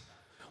Christ,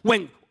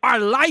 when our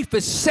life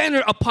is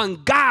centered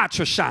upon God,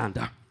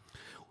 Trishanda,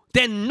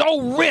 then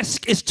no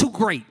risk is too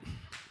great.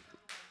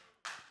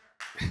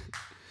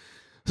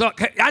 So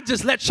I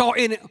just let y'all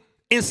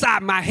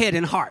inside my head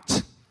and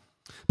heart.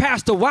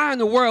 Pastor, why in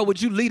the world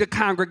would you lead a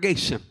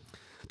congregation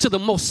to the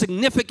most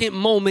significant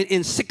moment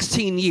in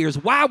 16 years?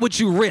 Why would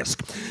you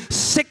risk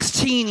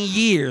 16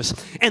 years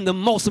and the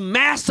most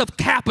massive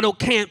capital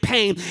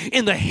campaign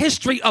in the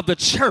history of the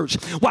church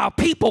while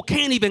people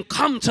can't even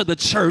come to the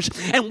church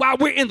and while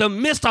we're in the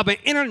midst of an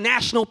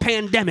international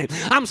pandemic?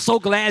 I'm so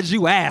glad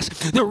you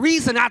asked. The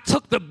reason I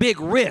took the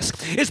big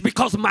risk is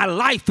because my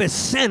life is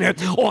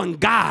centered on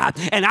God,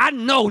 and I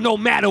know no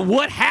matter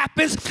what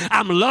happens,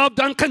 I'm loved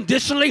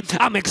unconditionally,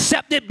 I'm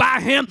accepted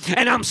by Him,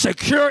 and I'm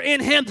secure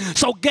in Him.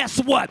 So guess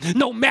what?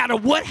 No matter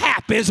what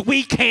happens,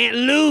 we can't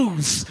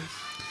lose.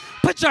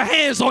 Put your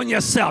hands on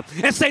yourself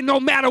and say, no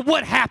matter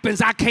what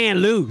happens, I can't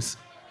lose.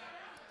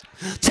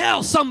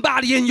 Tell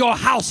somebody in your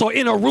house or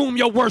in a room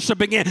you're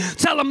worshiping in,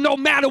 tell them no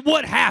matter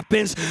what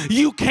happens,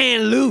 you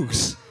can't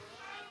lose.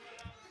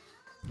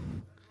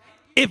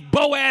 If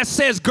Boaz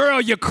says, girl,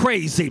 you're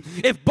crazy,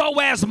 if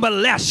Boaz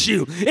molests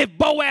you, if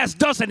Boaz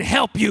doesn't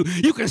help you,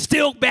 you can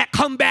still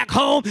come back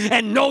home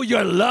and know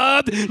you're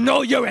loved,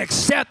 know you're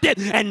accepted,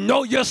 and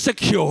know you're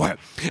secure.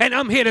 And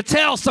I'm here to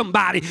tell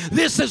somebody,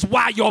 this is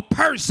why your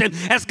person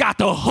has got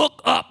to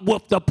hook up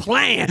with the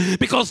plan,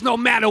 because no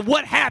matter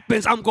what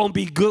happens, I'm going to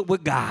be good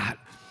with God.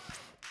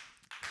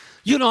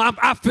 You know,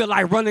 I feel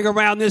like running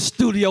around this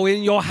studio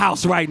in your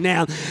house right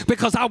now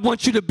because I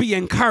want you to be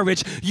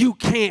encouraged. You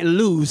can't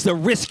lose. The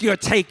risk you're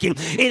taking,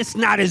 it's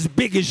not as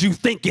big as you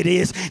think it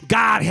is.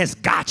 God has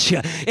got you.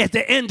 At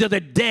the end of the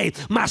day,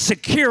 my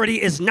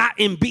security is not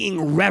in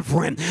being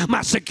reverend.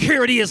 My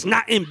security is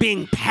not in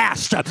being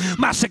pastor.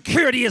 My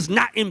security is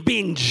not in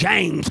being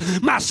James.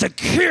 My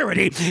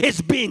security is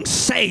being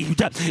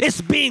saved.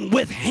 It's being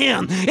with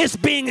Him. It's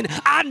being,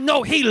 I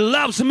know He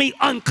loves me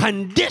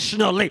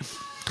unconditionally.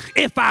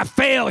 If I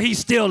fail, He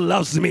still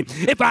loves me.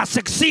 If I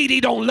succeed,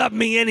 He don't love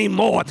me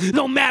anymore.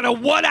 No matter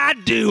what I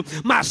do,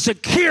 my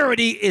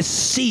security is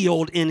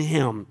sealed in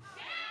Him.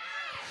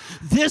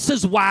 This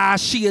is why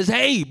she is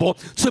able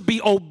to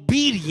be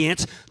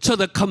obedient to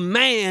the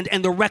command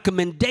and the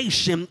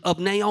recommendation of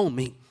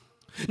Naomi.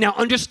 Now,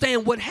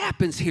 understand what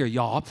happens here,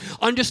 y'all.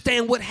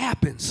 Understand what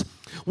happens.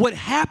 What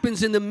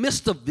happens in the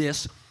midst of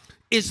this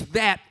is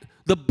that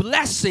the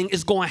blessing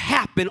is going to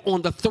happen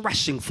on the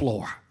threshing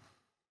floor.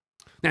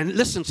 Now,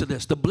 listen to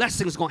this. The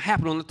blessing is going to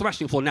happen on the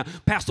threshing floor. Now,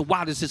 Pastor,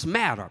 why does this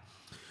matter?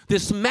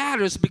 This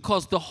matters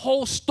because the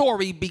whole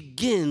story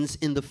begins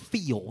in the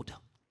field.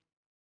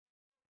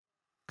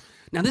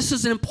 Now, this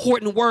is an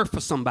important word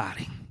for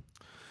somebody.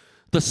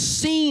 The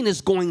scene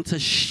is going to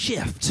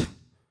shift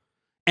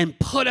and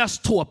put us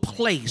to a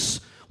place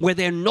where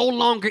they're no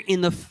longer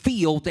in the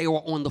field, they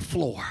are on the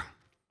floor.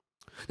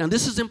 Now,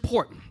 this is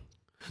important.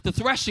 The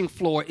threshing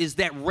floor is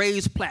that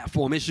raised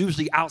platform. It's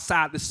usually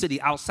outside the city,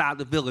 outside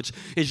the village.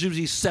 It's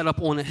usually set up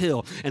on a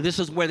hill. And this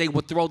is where they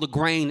would throw the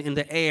grain in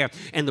the air,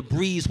 and the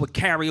breeze would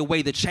carry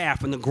away the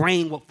chaff, and the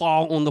grain would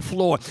fall on the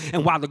floor.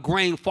 And while the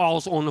grain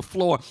falls on the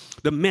floor,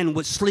 the men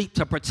would sleep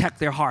to protect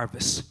their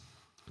harvest.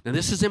 Now,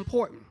 this is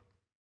important.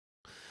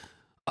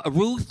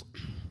 Ruth,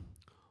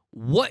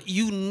 what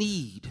you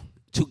need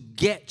to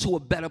get to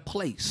a better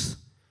place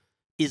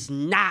is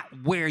not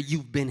where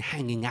you've been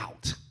hanging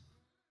out.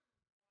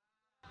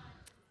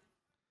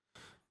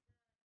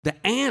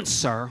 The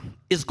answer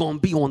is going to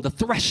be on the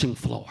threshing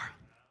floor.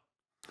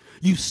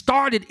 You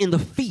started in the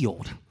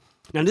field.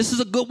 Now, this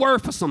is a good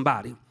word for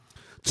somebody.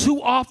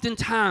 Too often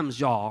times,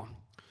 y'all,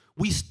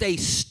 we stay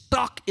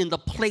stuck in the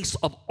place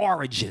of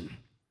origin,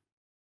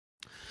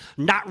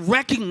 not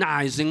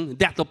recognizing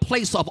that the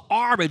place of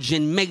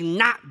origin may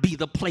not be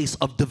the place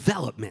of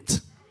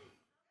development.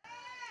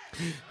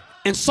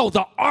 And so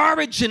the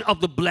origin of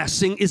the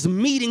blessing is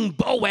meeting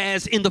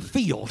Boaz in the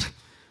field.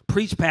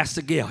 Preach,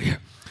 Pastor Gail here.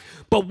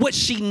 But what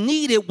she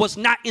needed was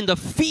not in the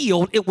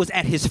field, it was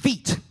at his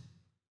feet.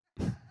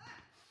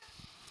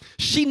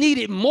 She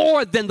needed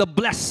more than the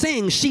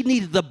blessing. She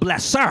needed the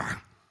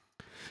blesser.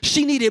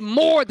 She needed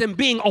more than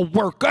being a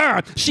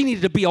worker. She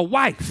needed to be a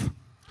wife.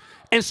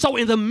 And so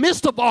in the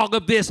midst of all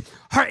of this,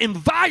 her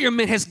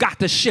environment has got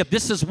to shift.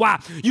 This is why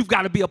you've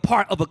got to be a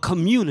part of a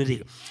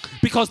community,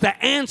 because the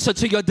answer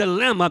to your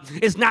dilemma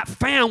is not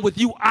found with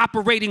you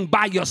operating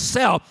by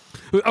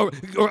yourself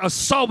or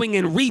sowing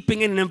and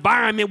reaping in an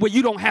environment where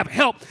you don't have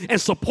help and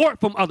support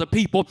from other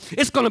people.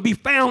 It's going to be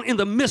found in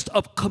the midst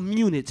of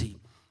community,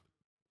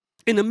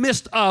 in the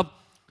midst of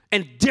a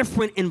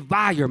different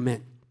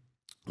environment.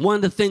 One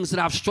of the things that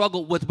I've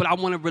struggled with, but I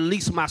want to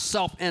release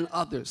myself and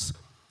others,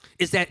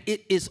 is that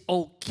it is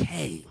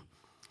okay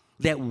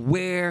that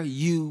where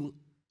you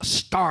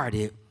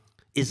started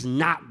is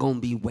not going to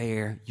be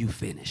where you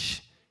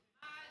finish.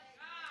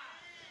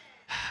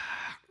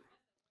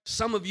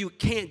 Some of you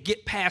can't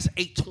get past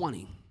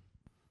 820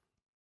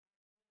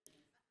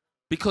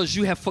 because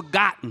you have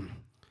forgotten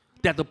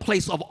that the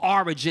place of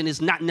origin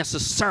is not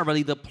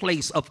necessarily the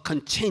place of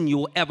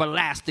continual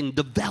everlasting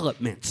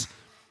development.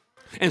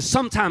 And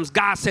sometimes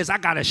God says, I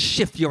got to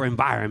shift your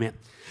environment.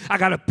 I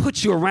got to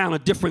put you around a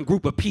different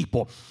group of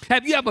people.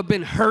 Have you ever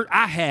been hurt?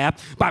 I have,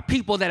 by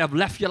people that have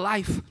left your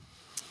life.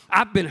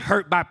 I've been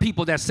hurt by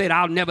people that said,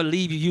 I'll never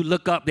leave you. You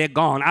look up, they're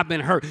gone. I've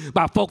been hurt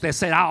by folk that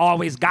said, I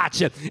always got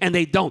you, and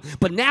they don't.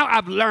 But now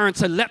I've learned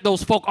to let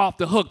those folk off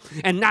the hook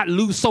and not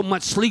lose so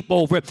much sleep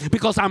over it,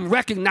 because I'm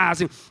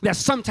recognizing that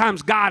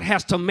sometimes God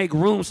has to make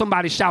room.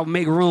 Somebody shout,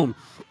 make room.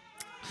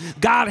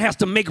 God has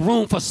to make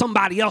room for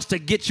somebody else to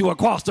get you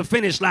across the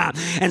finish line.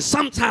 And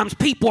sometimes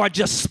people are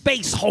just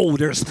space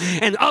holders,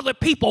 and other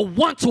people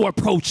want to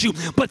approach you,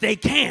 but they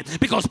can't,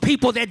 because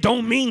people that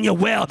don't mean you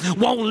well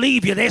won't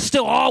leave you. They're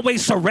still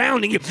always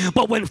surrounding you.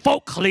 But when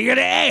folk clear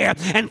the air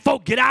and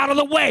folk get out of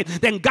the way,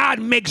 then God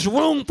makes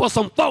room for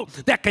some folk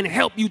that can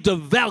help you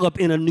develop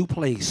in a new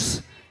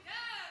place.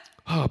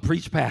 Oh,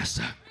 preach,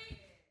 Pastor.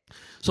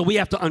 So we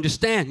have to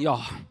understand,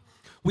 y'all.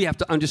 We have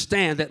to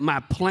understand that my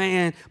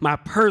plan, my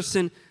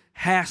person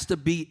has to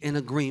be in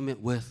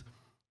agreement with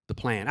the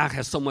plan. I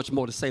have so much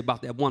more to say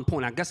about that one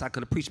point. I guess I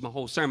could have preached my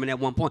whole sermon at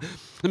one point.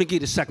 Let me give you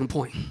the second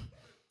point.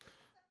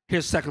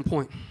 Here's the second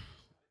point.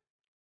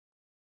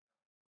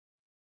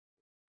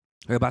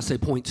 Everybody say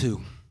point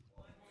two.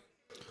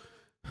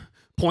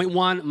 Point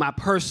one, my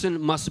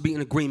person must be in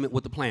agreement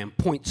with the plan.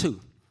 Point two,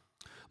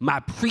 my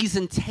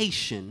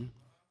presentation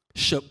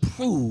should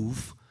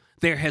prove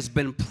there has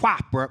been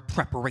proper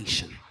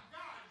preparation.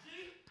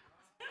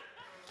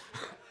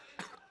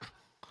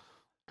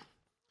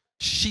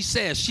 She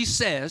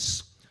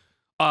says,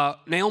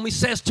 Naomi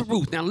says to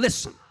Ruth, now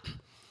listen,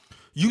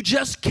 you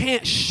just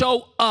can't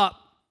show up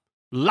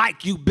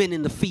like you've been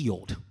in the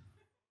field.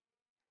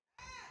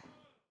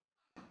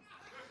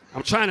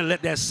 I'm trying to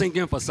let that sink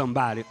in for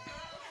somebody.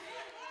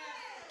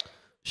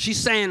 She's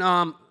saying,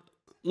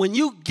 when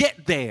you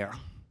get there,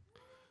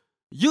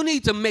 you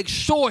need to make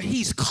sure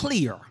he's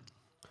clear.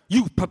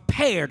 You've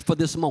prepared for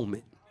this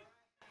moment.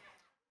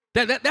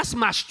 That's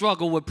my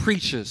struggle with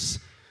preachers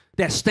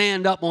that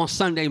stand up on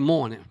Sunday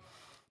morning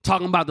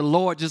talking about the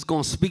Lord just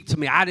going to speak to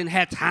me. I didn't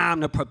have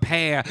time to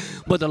prepare,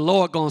 but the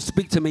Lord going to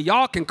speak to me.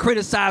 Y'all can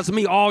criticize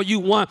me all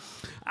you want.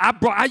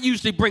 I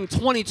usually bring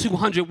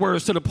 2,200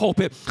 words to the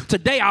pulpit.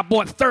 Today I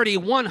brought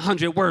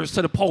 3,100 words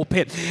to the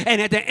pulpit.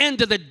 And at the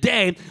end of the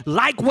day,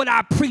 like what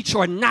I preach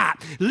or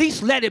not, at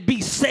least let it be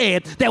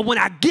said that when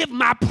I give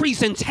my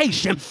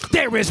presentation,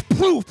 there is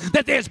proof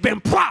that there's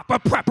been proper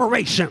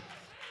preparation.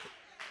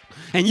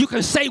 And you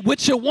can say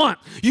what you want.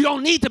 You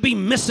don't need to be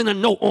missing a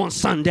note on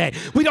Sunday.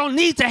 We don't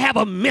need to have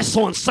a miss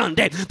on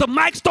Sunday. The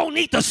mics don't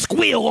need to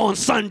squeal on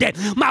Sunday.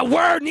 My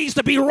word needs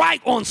to be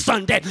right on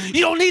Sunday. You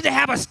don't need to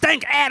have a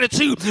stank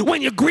attitude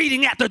when you're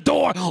greeting at the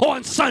door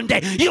on Sunday.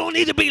 You don't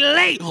need to be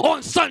late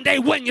on Sunday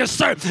when you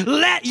serve.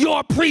 Let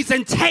your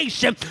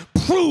presentation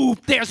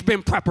prove there's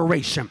been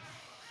preparation.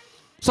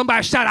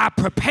 Somebody shout, I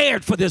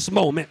prepared for this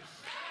moment.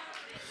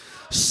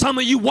 Some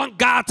of you want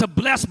God to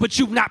bless, but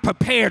you've not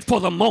prepared for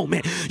the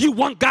moment. You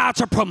want God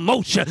to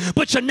promote you,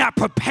 but you're not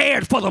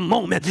prepared for the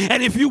moment.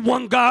 And if you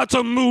want God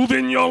to move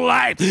in your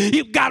life,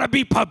 you've got to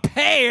be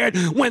prepared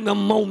when the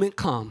moment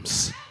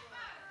comes.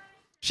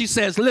 She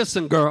says,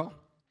 listen, girl,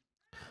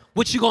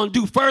 what you're going to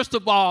do first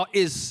of all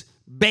is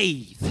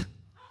bathe.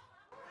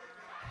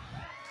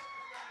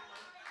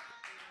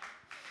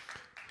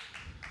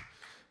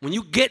 When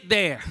you get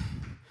there,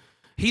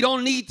 he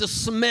don't need to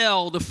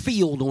smell the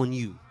field on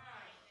you.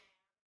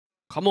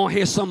 Come on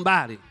here,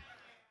 somebody.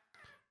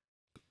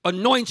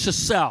 Anoint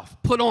yourself.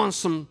 Put on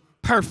some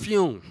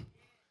perfume.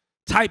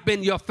 Type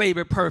in your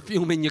favorite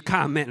perfume in your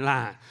comment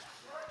line.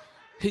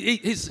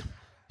 He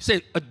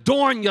said,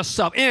 adorn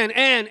yourself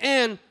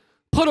and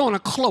put on a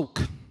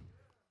cloak.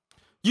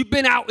 You've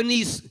been out in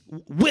these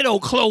widow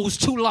clothes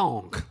too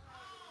long.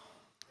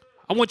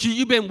 I want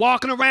you've been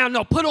walking around.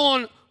 No, put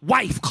on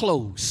wife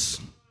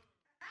clothes.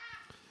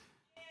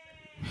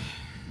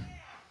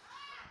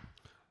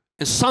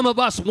 And some of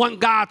us want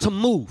God to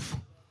move,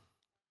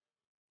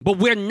 but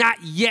we're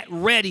not yet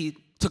ready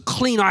to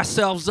clean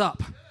ourselves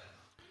up.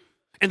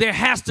 And there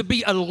has to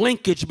be a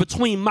linkage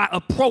between my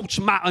approach,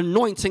 my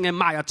anointing, and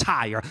my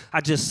attire.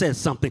 I just said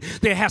something.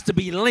 There has to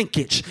be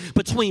linkage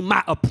between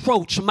my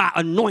approach, my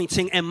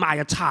anointing, and my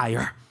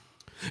attire.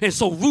 And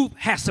so Ruth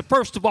has to,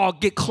 first of all,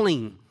 get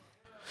clean.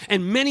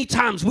 And many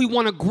times we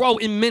want to grow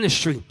in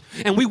ministry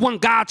and we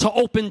want God to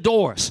open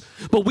doors,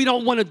 but we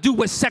don't want to do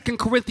what 2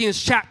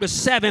 Corinthians chapter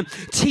 7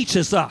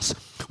 teaches us.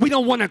 We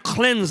don't want to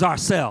cleanse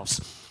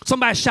ourselves.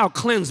 Somebody shout,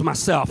 cleanse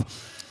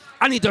myself.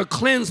 I need to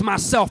cleanse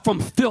myself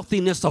from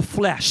filthiness of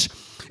flesh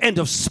and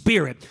of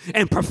spirit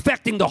and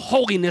perfecting the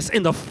holiness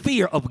in the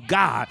fear of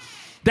God.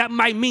 That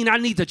might mean I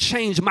need to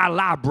change my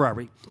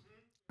library.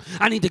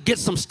 I need to get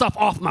some stuff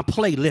off my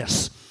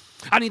playlist.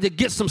 I need to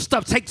get some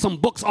stuff, take some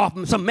books off,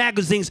 some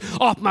magazines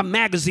off my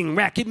magazine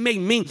rack. It may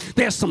mean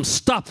there's some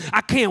stuff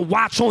I can't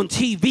watch on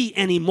TV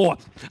anymore.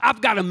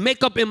 I've got to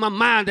make up in my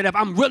mind that if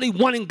I'm really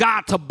wanting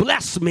God to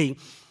bless me,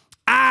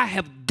 I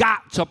have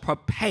got to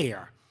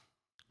prepare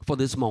for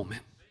this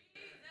moment.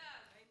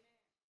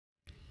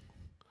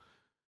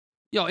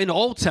 In the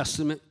Old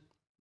Testament,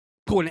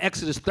 according to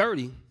Exodus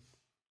 30,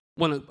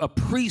 when a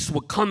priest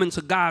would come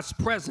into God's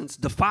presence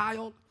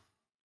defiled,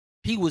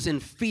 he was in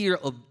fear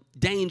of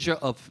danger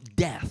of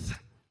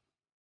death.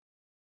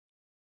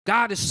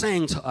 God is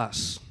saying to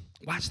us,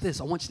 watch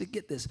this, I want you to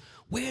get this.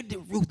 Where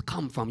did Ruth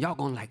come from? Y'all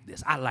gonna like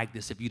this. I like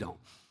this if you don't.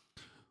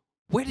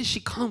 Where did she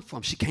come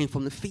from? She came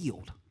from the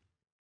field.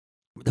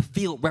 The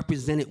field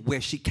represented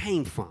where she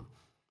came from.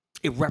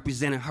 It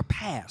represented her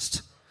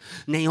past.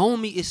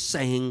 Naomi is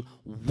saying,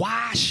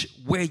 wash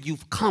where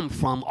you've come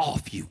from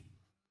off you.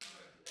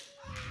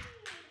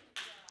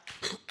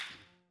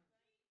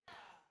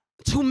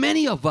 Too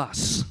many of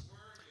us,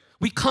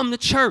 we come to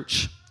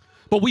church,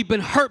 but we've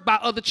been hurt by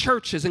other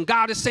churches, and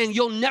God is saying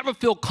you'll never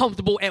feel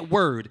comfortable at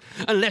Word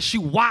unless you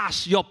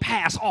wash your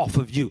past off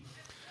of you.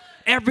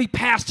 Every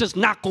pastor's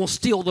not going to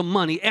steal the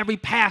money. Every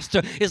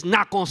pastor is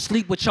not going to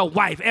sleep with your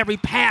wife. Every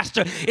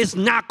pastor is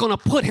not going to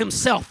put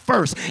himself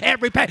first.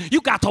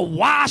 You got to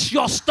wash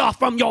your stuff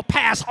from your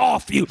past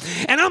off you.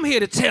 And I'm here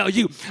to tell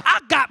you, I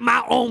got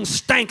my own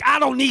stank. I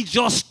don't need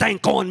your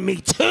stank on me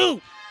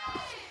too.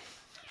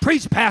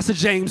 Preach, Pastor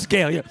James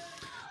Gale.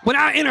 When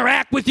I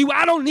interact with you,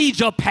 I don't need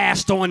your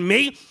past on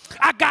me.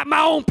 I got my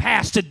own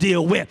past to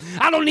deal with.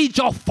 I don't need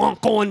your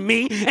funk on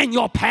me and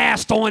your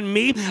past on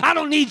me. I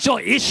don't need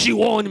your issue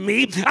on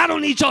me. I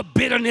don't need your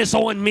bitterness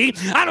on me.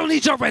 I don't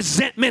need your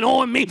resentment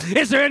on me.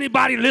 Is there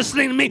anybody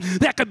listening to me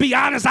that could be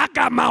honest? I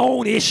got my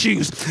own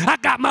issues. I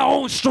got my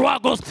own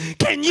struggles.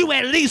 Can you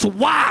at least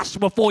wash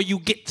before you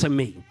get to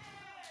me?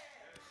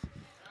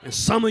 And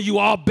some of you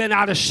all been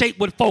out of shape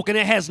with folk, and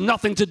it has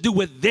nothing to do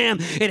with them.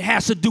 It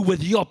has to do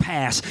with your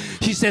past.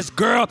 She says,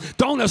 girl,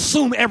 don't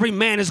assume every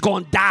man is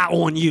going to die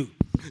on you.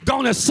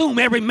 Don't assume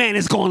every man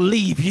is going to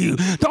leave you.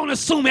 Don't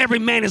assume every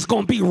man is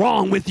going to be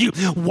wrong with you.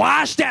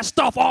 Wash that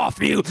stuff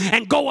off you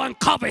and go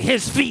uncover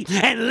his feet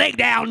and lay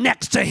down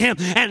next to him,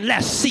 and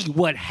let's see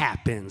what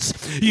happens.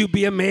 You'd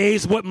be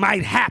amazed what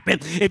might happen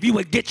if you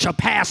would get your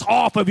past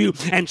off of you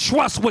and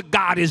trust what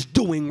God is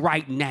doing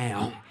right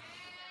now.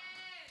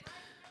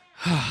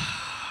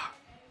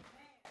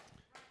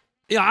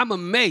 I'm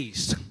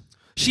amazed.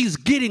 She's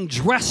getting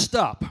dressed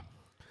up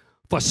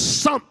for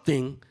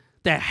something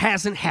that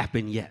hasn't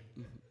happened yet.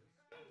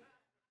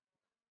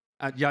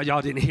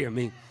 Y'all didn't hear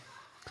me.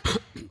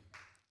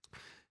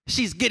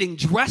 She's getting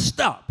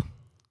dressed up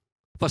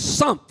for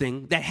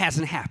something that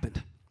hasn't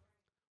happened.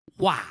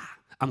 Why?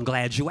 I'm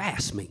glad you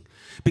asked me.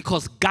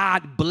 Because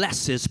God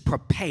blesses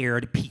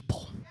prepared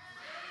people.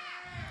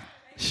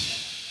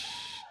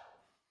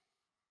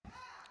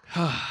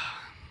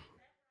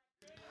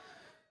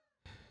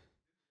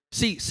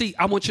 See,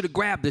 I want you to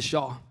grab this,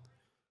 y'all.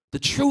 The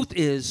truth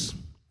is,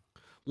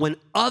 when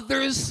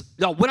others,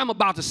 what I'm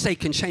about to say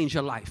can change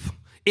your life.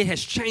 It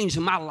has changed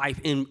my life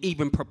in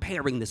even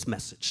preparing this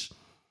message.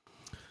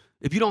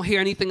 If you don't hear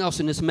anything else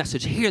in this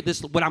message, hear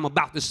this, what I'm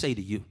about to say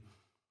to you.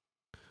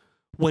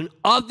 When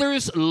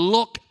others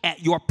look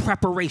at your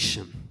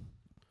preparation,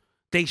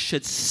 they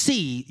should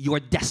see your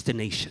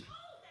destination.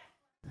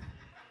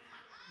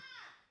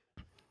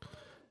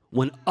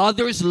 When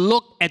others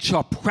look at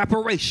your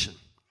preparation,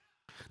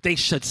 they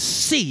should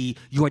see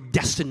your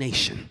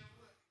destination.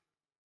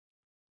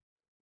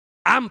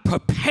 I'm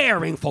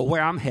preparing for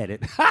where I'm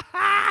headed.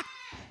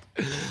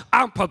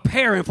 I'm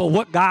preparing for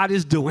what God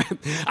is doing.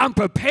 I'm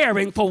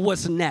preparing for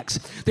what's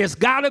next. There's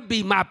got to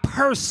be, my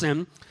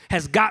person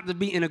has got to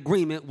be in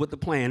agreement with the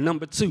plan.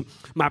 Number two,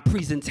 my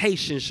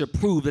presentation should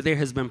prove that there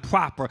has been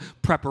proper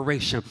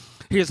preparation.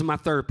 Here's my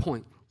third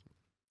point.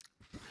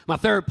 My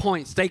third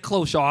point, stay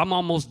close, y'all. I'm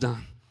almost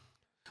done.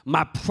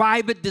 My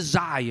private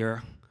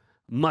desire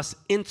must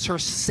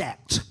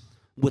intersect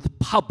with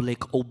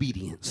public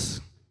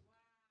obedience.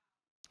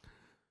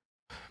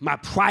 My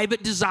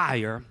private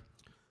desire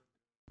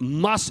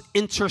must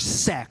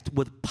intersect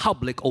with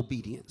public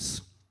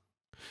obedience.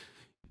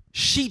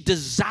 She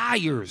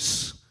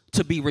desires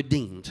to be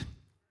redeemed.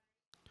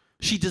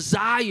 She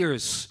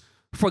desires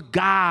for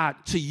God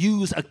to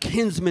use a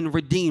kinsman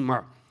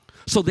redeemer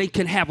so they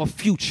can have a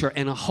future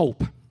and a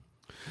hope.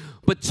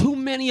 But too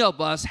many of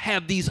us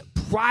have these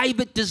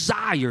private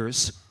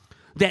desires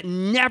that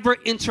never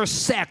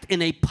intersect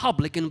in a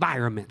public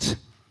environment.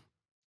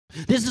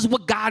 This is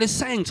what God is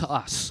saying to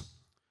us.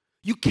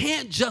 You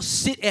can't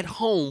just sit at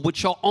home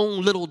with your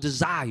own little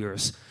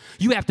desires.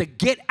 You have to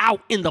get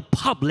out in the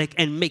public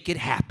and make it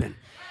happen.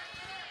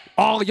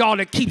 All y'all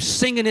that keep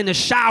singing in the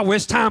shower,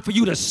 it's time for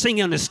you to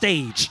sing on the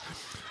stage.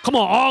 Come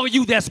on, all of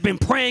you that's been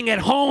praying at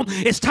home,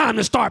 it's time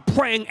to start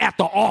praying at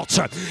the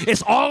altar.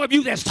 It's all of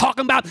you that's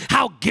talking about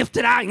how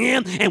gifted I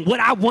am and what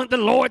I want the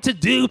Lord to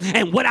do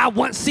and what I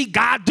want to see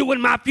God do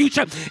in my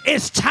future.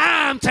 It's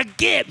time to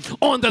get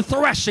on the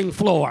threshing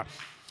floor.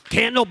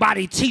 Can't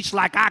nobody teach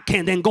like I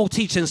can, then go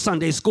teach in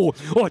Sunday school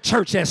or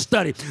church as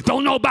study.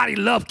 Don't nobody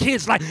love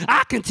kids like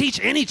I can teach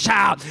any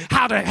child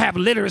how to have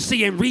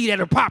literacy and read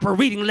at a proper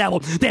reading level.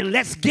 Then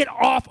let's get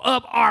off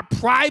of our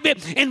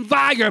private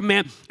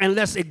environment and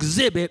let's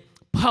exhibit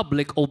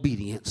public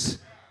obedience.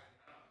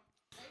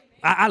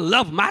 I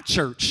love my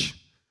church,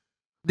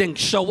 then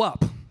show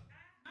up.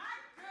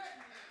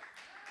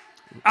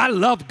 I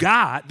love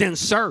God, then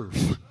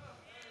serve.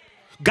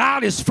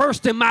 God is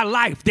first in my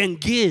life, then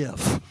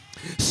give.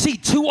 See,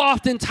 too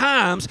often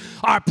times,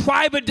 our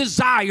private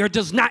desire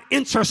does not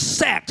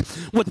intersect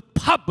with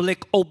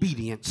public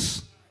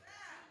obedience.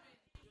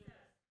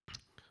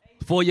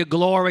 For your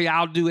glory,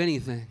 I'll do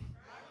anything.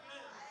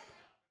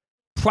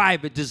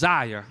 Private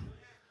desire.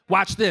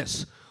 Watch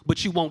this,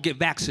 but you won't get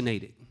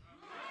vaccinated.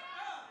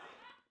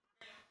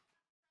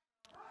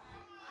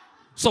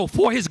 So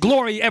for his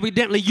glory,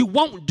 evidently, you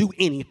won't do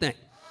anything.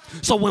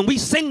 So when we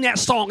sing that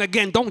song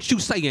again, don't you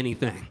say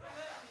anything.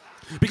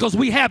 Because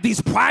we have these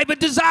private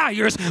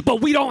desires,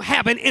 but we don't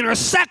have an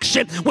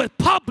intersection with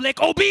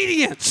public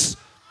obedience.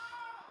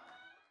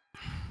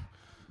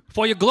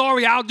 For your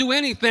glory, I'll do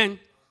anything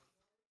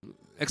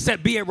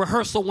except be at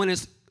rehearsal when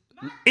it's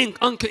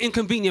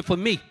inconvenient for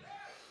me.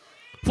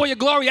 For your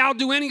glory, I'll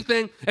do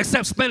anything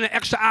except spend an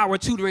extra hour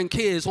tutoring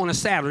kids on a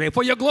Saturday.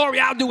 For your glory,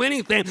 I'll do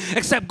anything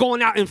except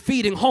going out and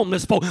feeding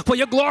homeless folk. For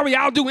your glory,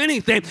 I'll do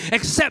anything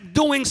except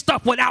doing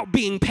stuff without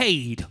being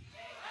paid.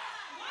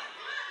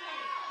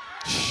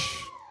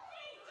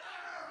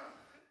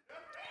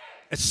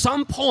 At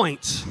some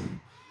point,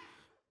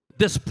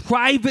 this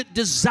private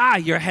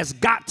desire has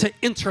got to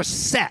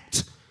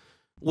intersect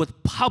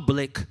with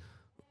public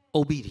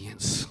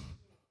obedience.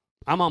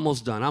 I'm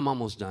almost done.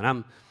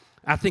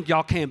 I think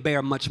y'all can't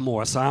bear much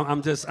more. So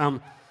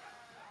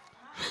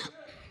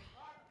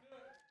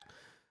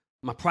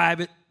my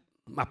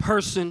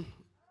person,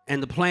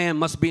 and the plan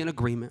must be in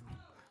agreement.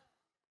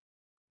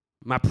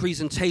 My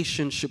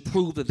presentation should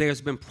prove that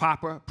there's been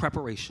proper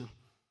preparation.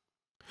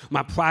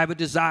 My private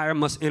desire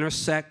must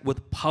intersect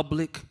with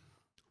public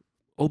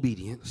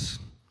obedience.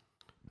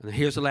 And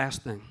here's the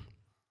last thing.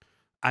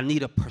 I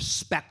need a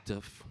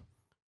perspective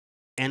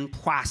and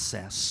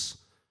process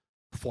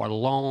for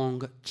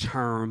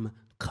long-term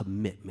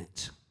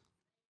commitment.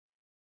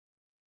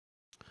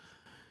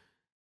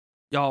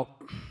 Y'all,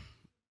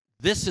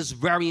 this is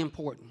very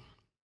important.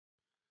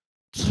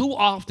 Too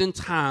often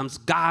times,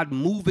 God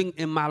moving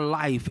in my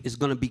life is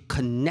going to be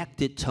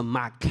connected to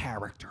my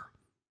character.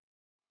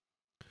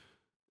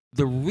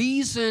 The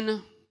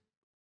reason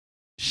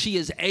she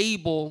is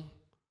able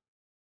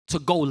to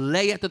go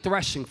lay at the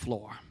threshing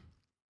floor,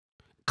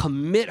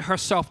 commit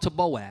herself to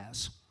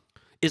Boaz,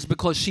 is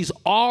because she's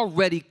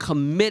already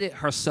committed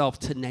herself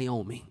to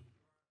Naomi.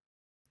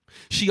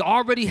 She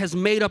already has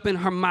made up in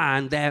her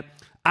mind that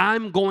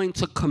I'm going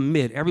to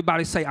commit.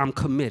 Everybody say, I'm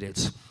committed.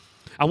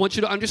 I want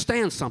you to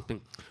understand something.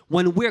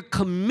 When we're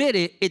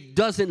committed, it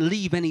doesn't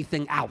leave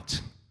anything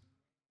out.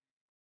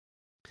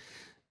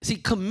 See,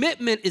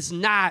 commitment is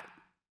not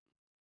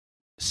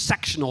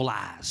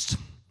sectionalized.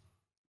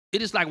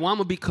 It is like, well, I'm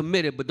going to be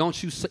committed, but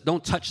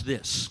don't touch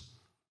this.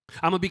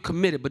 I'm going to be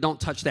committed, but don't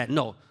touch that.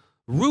 No.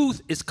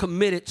 Ruth is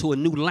committed to a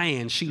new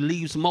land. She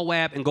leaves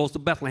Moab and goes to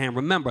Bethlehem.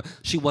 Remember,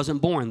 she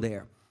wasn't born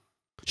there.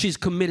 She's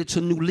committed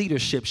to new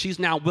leadership. She's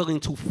now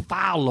willing to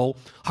follow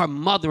her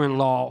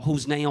mother-in-law,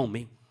 who's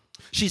Naomi.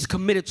 She's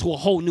committed to a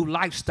whole new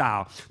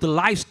lifestyle. The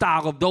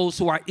lifestyle of those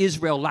who are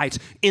Israelites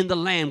in the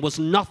land was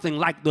nothing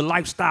like the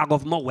lifestyle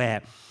of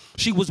Moab.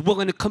 She was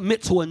willing to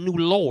commit to a new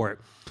Lord.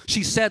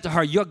 She said to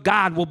her, your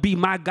God will be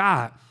my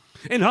God.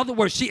 In other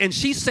words,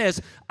 she says,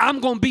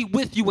 I'm going to be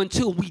with you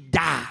until we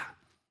die.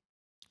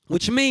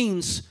 Which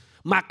means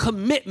my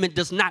commitment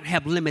does not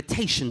have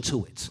limitation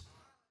to it.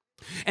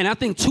 And I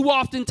think too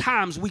often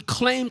times we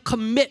claim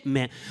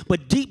commitment,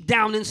 but deep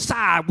down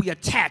inside we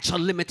attach a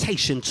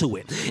limitation to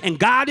it. And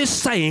God is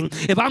saying,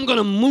 if I'm going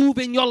to move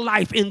in your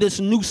life in this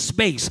new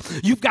space,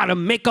 you've got to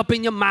make up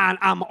in your mind,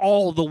 I'm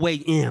all the way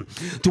in.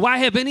 Do I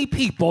have any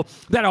people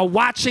that are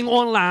watching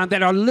online,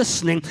 that are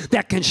listening,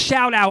 that can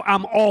shout out,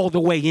 I'm all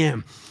the way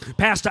in?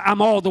 Pastor,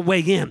 I'm all the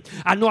way in.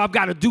 I know I've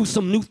got to do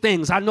some new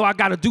things. I know I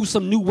got to do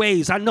some new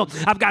ways. I know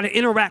I've got to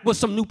interact with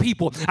some new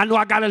people. I know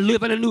I got to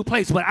live in a new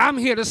place. But I'm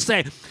here to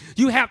say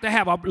you have to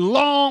have a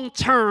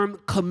long-term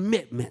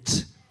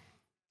commitment.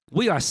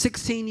 We are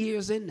 16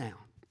 years in now.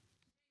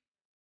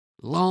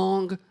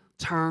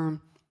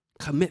 Long-term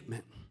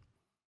commitment.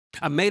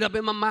 I made up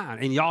in my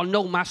mind, and y'all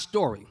know my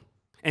story,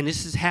 and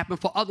this has happened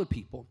for other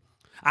people.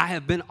 I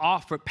have been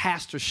offered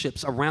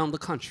pastorships around the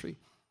country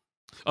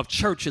of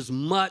churches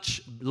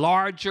much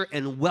larger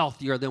and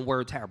wealthier than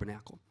Word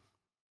Tabernacle.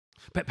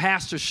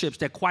 Pastorships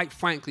that, quite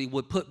frankly,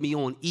 would put me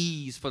on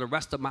ease for the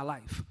rest of my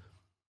life.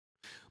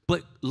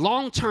 But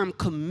long-term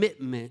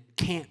commitment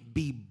can't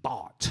be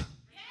bought.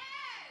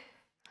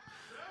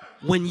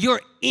 When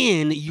you're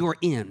in, you're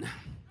in.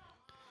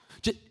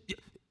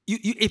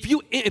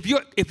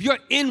 If you're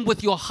in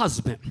with your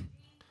husband,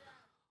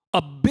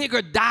 a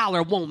bigger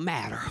dollar won't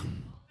matter.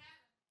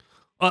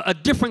 A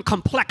different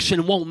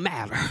complexion won't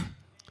matter.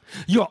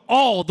 You're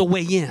all the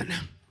way in.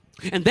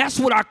 And that's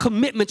what our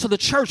commitment to the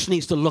church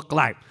needs to look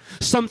like.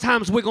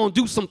 Sometimes we're going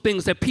to do some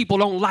things that people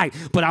don't like,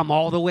 but I'm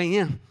all the way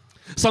in.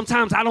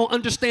 Sometimes I don't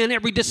understand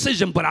every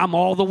decision, but I'm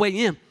all the way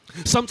in.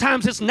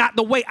 Sometimes it's not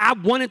the way I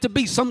want it to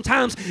be.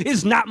 Sometimes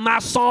it's not my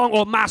song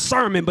or my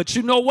sermon. But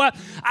you know what?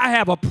 I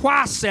have a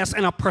process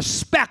and a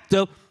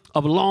perspective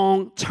of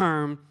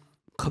long-term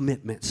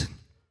commitment.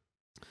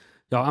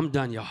 Y'all, I'm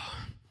done, y'all.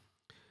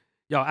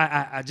 Y'all,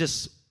 I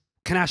just,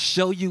 can I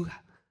show you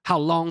how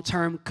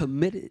long-term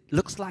committed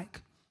looks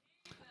like?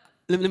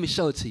 Let me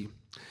show it to you.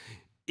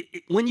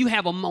 When you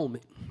have a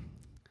moment,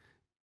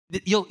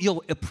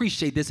 you'll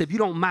appreciate this. If you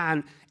don't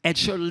mind,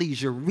 at your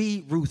leisure,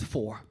 read Ruth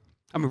 4.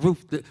 I mean,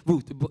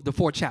 the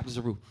 4 chapters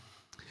of Ruth.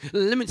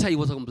 Let me tell you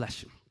what's going to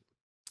bless you.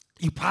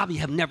 You probably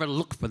have never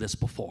looked for this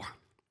before.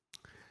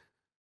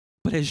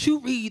 But as you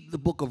read the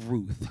book of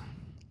Ruth,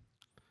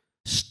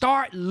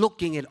 start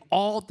looking at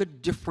all the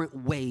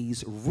different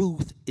ways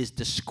Ruth is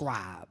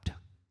described.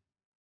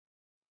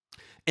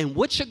 And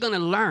what you're going to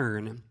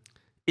learn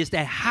is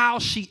that how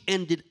she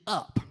ended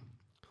up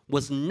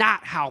was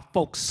not how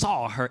folks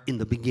saw her in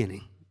the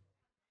beginning.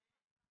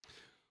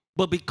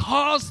 But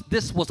because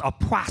this was a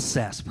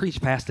process, preach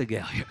Pastor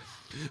Gail here,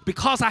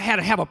 because I had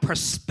to have a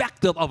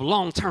perspective of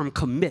long-term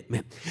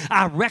commitment,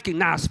 I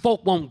recognize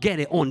folk won't get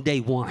it on day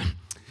one.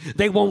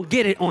 They won't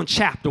get it on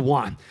chapter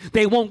 1.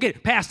 They won't get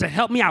it. Pastor,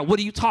 help me out. What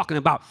are you talking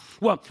about?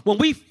 Well, when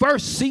we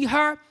first see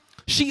her,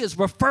 she is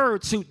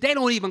referred to, they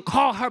don't even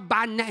call her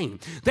by name.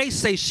 They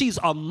say she's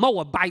a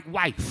Moabite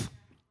wife.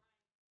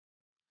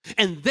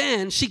 And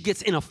then she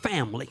gets in a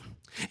family,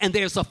 and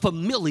there's a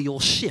familial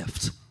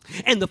shift.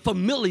 And the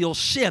familial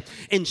shift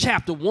in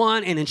chapter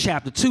 1 and in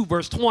chapter 2,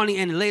 verse 20,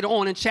 and later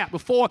on in chapter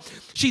 4,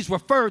 she's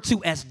referred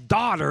to as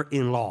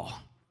daughter-in-law.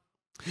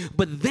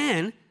 But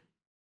then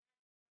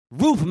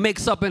Ruth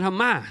makes up in her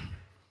mind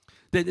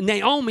that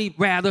Naomi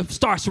rather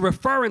starts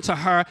referring to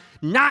her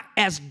not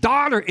as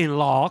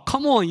daughter-in-law,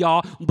 come on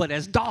y'all, but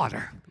as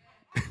daughter.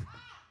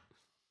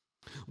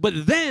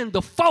 But then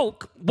the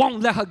folk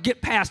won't let her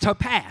get past her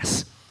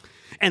past.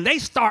 And they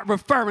start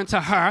referring to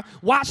her,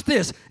 watch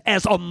this,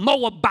 as a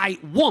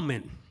Moabite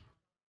woman.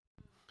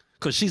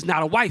 Because she's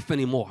not a wife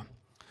anymore.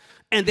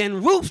 And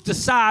then Ruth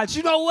decides,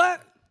 you know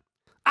what?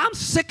 I'm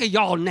sick of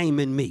y'all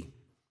naming me.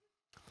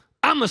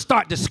 I'm going to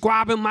start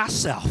describing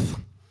myself.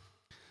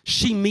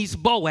 She meets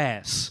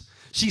Boaz.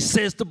 She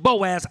says to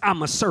Boaz,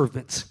 I'm a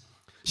servant.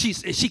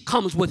 She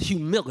comes with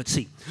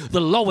humility,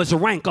 the lowest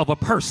rank of a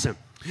person.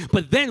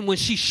 But then when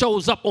she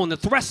shows up on the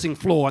threshing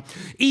floor,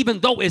 even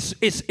though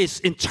it's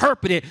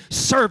interpreted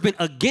servant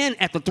again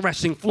at the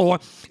threshing floor,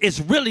 it's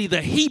really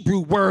the Hebrew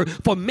word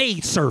for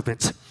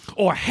maidservant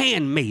or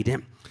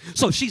handmaiden.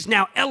 So she's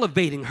now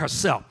elevating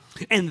herself.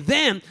 And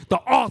then the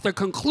author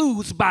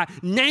concludes by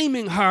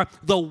naming her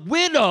the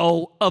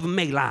widow of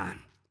Mahlon.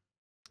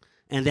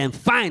 And then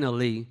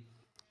finally,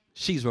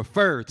 she's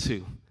referred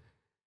to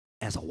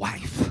as a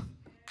wife.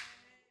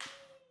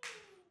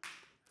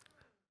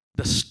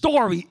 The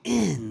story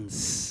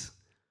ends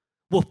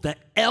with the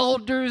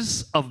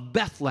elders of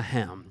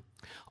Bethlehem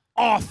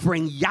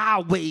offering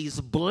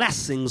Yahweh's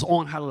blessings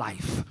on her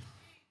life.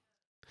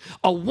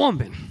 A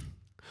woman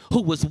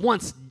who was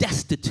once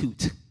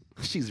destitute,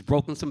 she's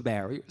broken some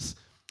barriers.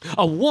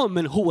 A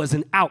woman who was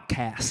an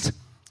outcast.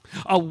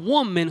 A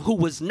woman who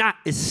was not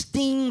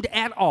esteemed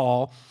at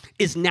all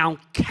is now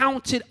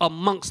counted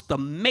amongst the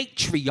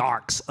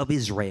matriarchs of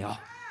Israel.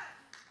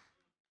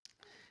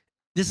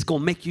 This is going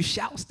to make you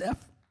shout,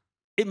 Steph.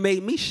 It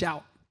made me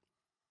shout.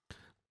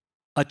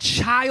 A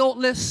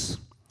childless,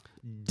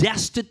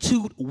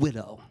 destitute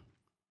widow,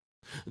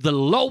 the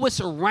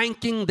lowest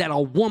ranking that a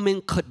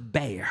woman could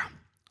bear.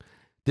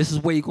 This is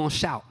where you're going to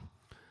shout.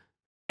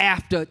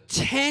 After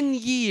 10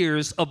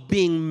 years of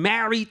being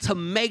married to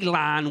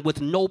Mahlon with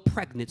no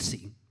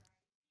pregnancy,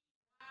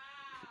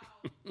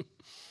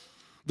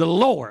 the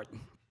Lord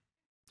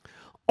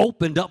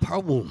opened up her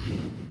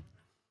womb.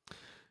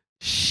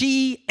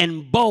 She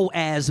and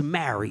Boaz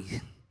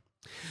married.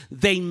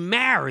 They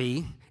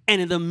marry,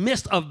 and in the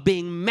midst of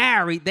being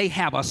married, they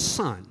have a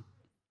son.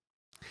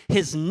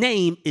 His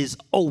name is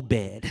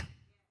Obed.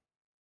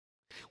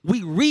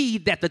 We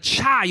read that the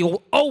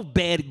child,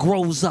 Obed,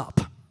 grows up.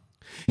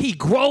 He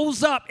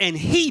grows up and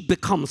he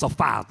becomes a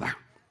father.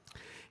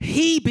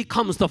 He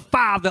becomes the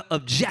father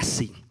of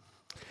Jesse.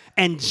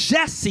 And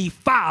Jesse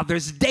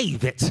fathers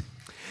David.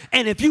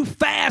 And if you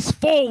fast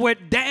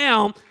forward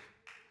down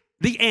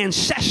the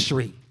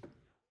ancestry,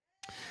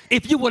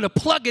 if you were to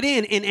plug it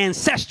in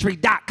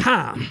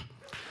ancestry.com,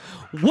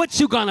 what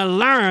you're going to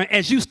learn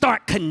as you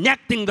start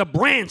connecting the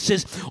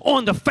branches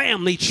on the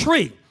family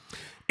tree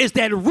is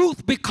that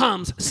Ruth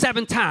becomes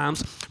 7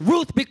 times.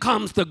 Ruth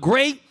becomes the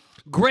great,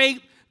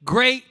 great,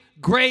 great,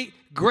 great,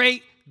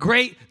 great,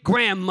 great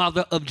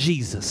grandmother of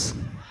Jesus.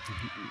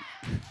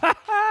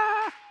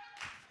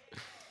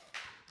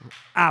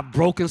 I've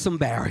broken some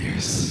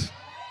barriers.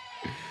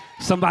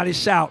 Somebody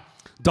shout,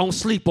 don't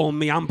sleep on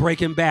me, I'm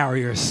breaking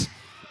barriers.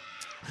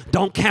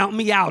 Don't count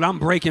me out, I'm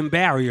breaking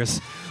barriers.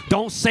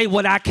 Don't say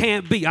what I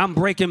can't be, I'm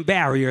breaking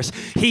barriers.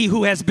 He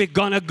who has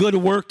begun a good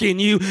work in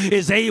you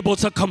is able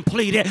to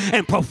complete it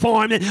and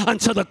perform it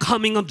until the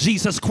coming of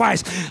Jesus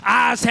Christ.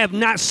 Eyes have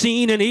not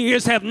seen and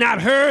ears have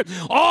not heard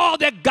all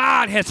that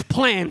God has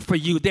planned for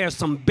you. There's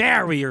some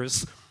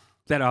barriers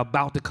that are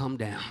about to come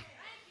down.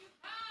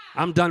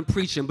 I'm done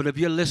preaching, but if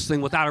you're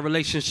listening without a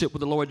relationship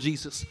with the Lord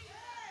Jesus,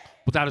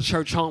 without a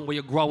church home where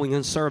you're growing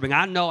and serving,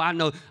 I know,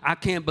 I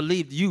can't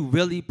believe you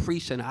really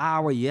preached an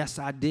hour. Yes,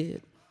 I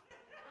did.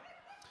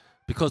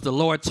 Because the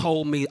Lord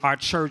told me our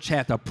church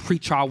had to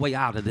preach our way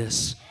out of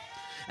this.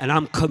 And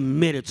I'm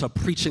committed to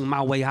preaching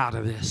my way out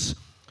of this.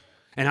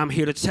 And I'm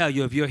here to tell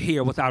you, if you're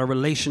here without a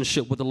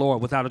relationship with the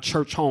Lord, without a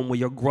church home where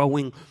you're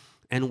growing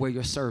and where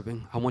you're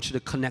serving, I want you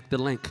to connect the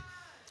link.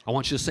 I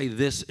want you to say,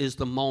 this is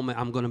the moment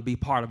I'm going to be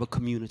part of a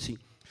community.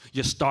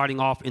 You're starting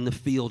off in the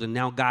field, and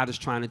now God is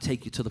trying to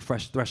take you to the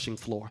fresh threshing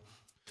floor.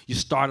 You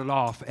started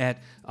off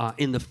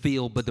in the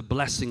field, but the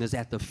blessing is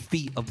at the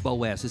feet of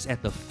Boaz. It's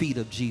at the feet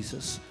of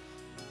Jesus.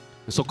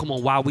 And so come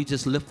on, while we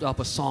just lift up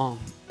a song,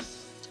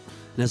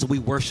 and as we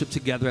worship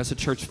together as a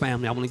church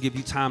family, I want to give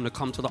you time to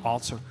come to the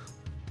altar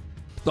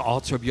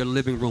of your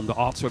living room, the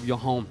altar of your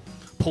home.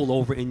 Pull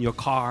over in your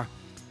car.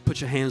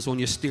 Put your hands on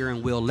your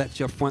steering wheel. Let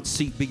your front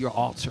seat be your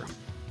altar.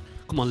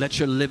 Come on, let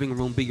your living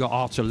room be your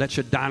altar. Let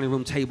your dining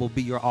room table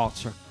be your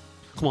altar.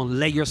 Come on,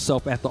 lay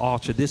yourself at the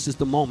altar. This is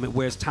the moment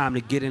where it's time to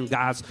get in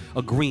God's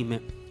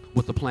agreement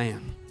with the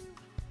plan.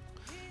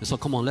 And so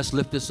come on, let's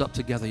lift this up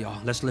together,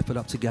 y'all. Let's lift it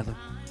up together,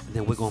 and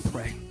then we're going to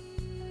pray.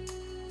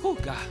 Oh,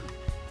 God.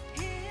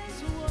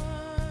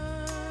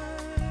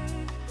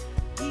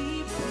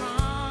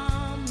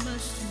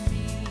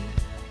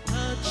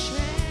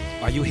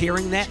 Are you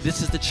hearing that?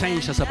 This is the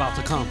change that's about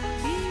to come.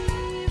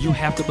 You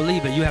have to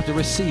believe it. You have to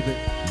receive it.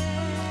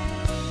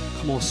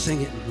 Come on,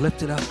 sing it and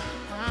lift it up.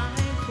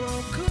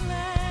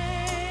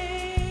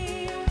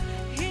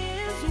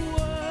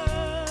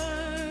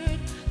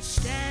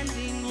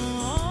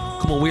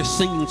 Come on, we're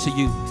singing to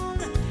you.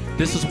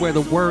 This is where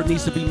the word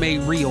needs to be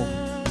made real.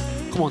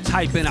 Come on,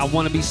 type in, I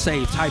want to be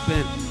saved. Type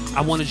in,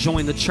 I want to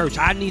join the church.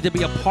 I need to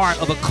be a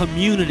part of a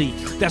community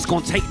that's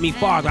going to take me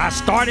farther. I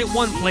started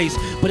one place,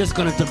 but it's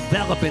going to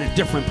develop in a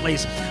different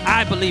place.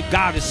 I believe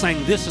God is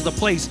saying this is the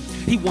place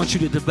He wants you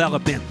to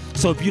develop in.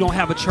 So if you don't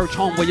have a church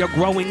home where you're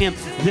growing in,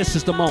 this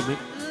is the moment.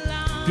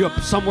 If you're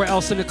somewhere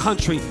else in the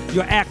country,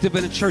 you're active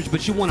in a church,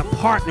 but you want to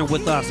partner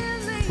with us,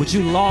 would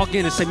you log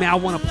in and say, man, I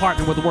want to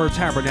partner with the Word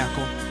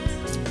Tabernacle?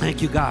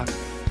 Thank you, God.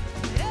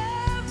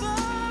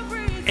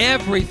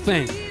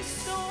 Everything.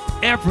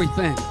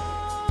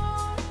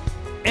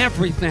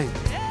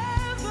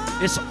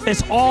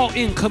 It's all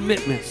in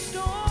commitment.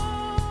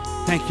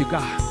 Thank you,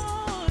 God.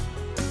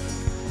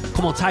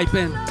 Come on, type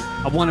in,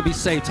 I want to be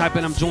saved. Type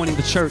in, I'm joining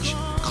the church.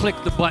 Click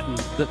the button,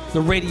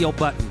 the radio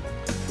button.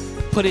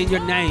 Put in your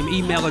name,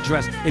 email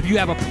address. If you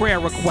have a prayer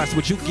request,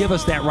 would you give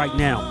us that right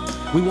now?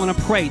 We want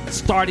to pray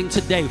starting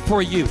today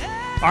for you.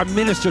 Our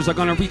ministers are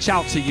going to reach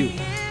out to you.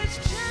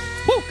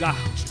 Woo, God.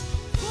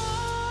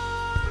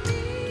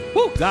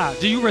 Woo, God.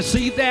 Do you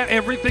receive that?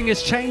 Everything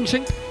is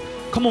changing.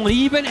 Come on,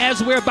 even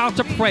as we're about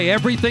to pray,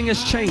 everything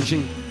is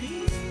changing.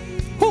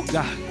 Woo,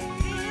 God.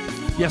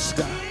 Yes,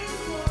 God.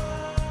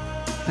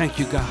 Thank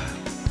you, God.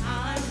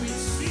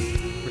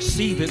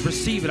 Receive it,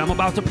 receive it. I'm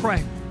about to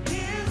pray.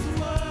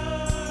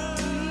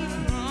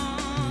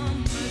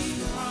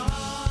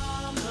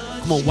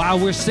 Come on, while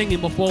we're singing,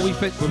 before we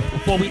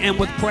end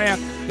with prayer,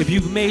 if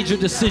you've made your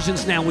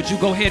decisions now, would you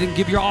go ahead and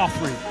give your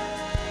offering?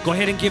 Go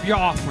ahead and give your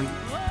offering.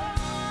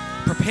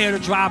 Prepare to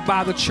drive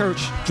by the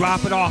church,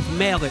 drop it off,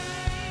 mail it.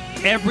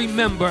 Every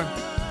member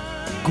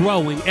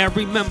growing,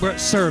 every member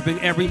serving,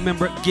 every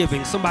member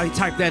giving. Somebody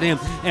type that in.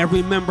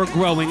 Every member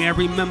growing,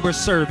 every member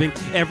serving,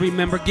 every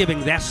member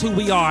giving. That's who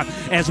we are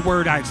as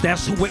Wordites.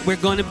 That's who we're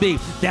going to be.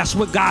 That's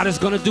what God is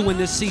going to do in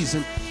this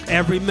season.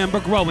 Every member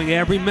growing,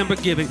 every member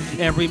giving,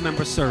 every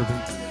member serving.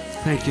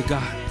 Thank you,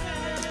 God.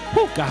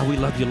 Oh, God, we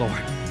love you,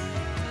 Lord.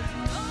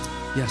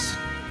 Yes.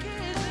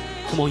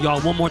 Come on,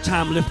 y'all. One more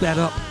time. Lift that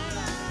up.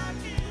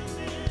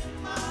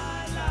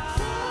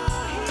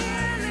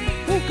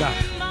 Oh, God.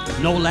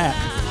 No lack.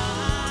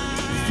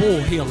 Full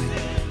healing.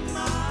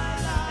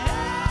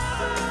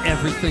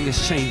 Everything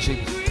is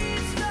changing.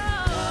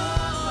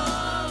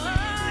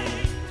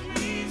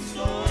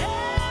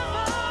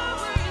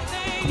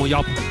 Come on,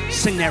 y'all.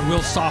 Sing that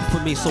real soft for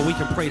me so we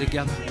can pray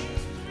together.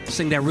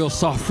 Sing that real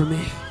soft for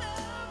me.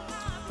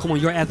 Come on,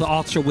 you're at the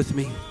altar with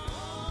me.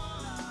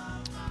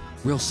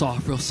 Real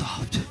soft, real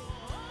soft.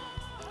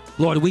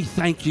 Lord, we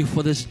thank you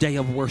for this day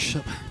of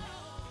worship.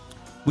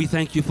 We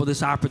thank you for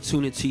this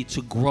opportunity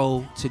to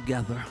grow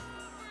together.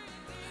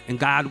 And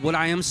God, what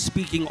I am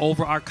speaking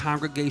over our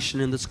congregation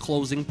in this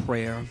closing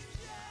prayer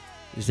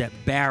is that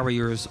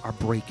barriers are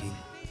breaking.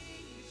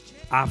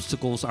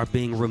 Obstacles are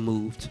being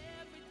removed.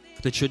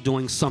 That you're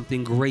doing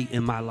something great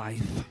in my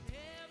life.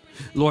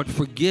 Lord,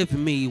 forgive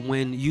me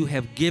when you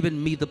have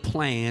given me the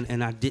plan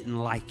and I didn't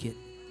like it.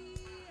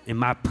 And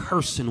my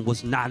person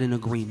was not in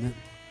agreement.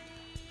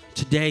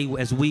 Today,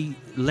 as we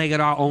lay at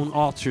our own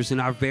altars in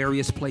our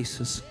various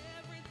places,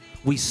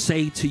 we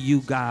say to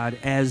you, God,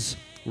 as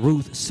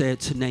Ruth said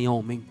to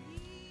Naomi,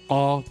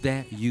 all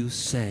that you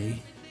say,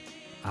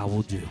 I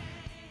will do.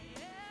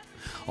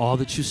 All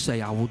that you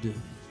say, I will do.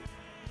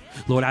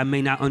 Lord, I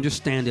may not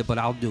understand it, but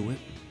I'll do it.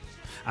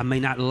 I may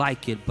not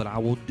like it, but I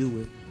will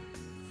do it.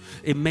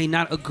 It may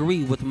not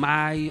agree with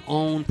my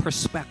own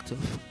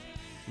perspective,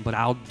 but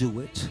I'll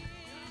do it.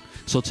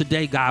 So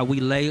today, God, we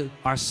lay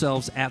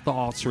ourselves at the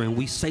altar and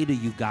we say to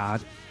you,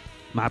 God,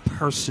 my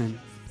person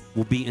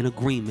will be in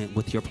agreement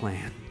with your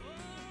plan.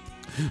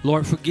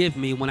 Lord, forgive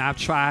me when I've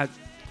tried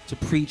to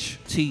preach,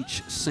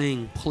 teach,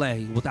 sing,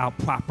 play without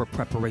proper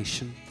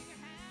preparation.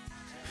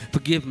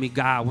 Forgive me,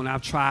 God, when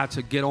I've tried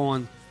to get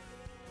on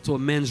to a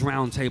men's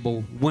round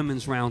table,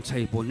 women's round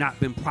table, not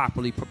been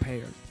properly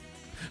prepared.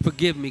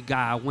 Forgive me,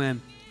 God,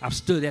 when I've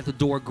stood at the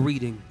door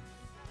greeting,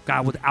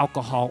 God, with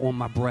alcohol on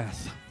my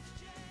breath.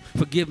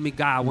 Forgive me,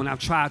 God, when I've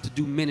tried to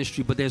do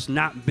ministry, but there's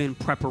not been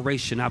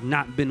preparation. I've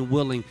not been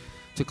willing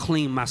to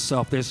clean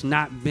myself. There's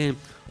not been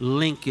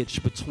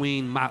linkage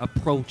between my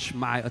approach,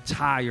 my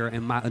attire,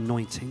 and my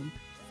anointing.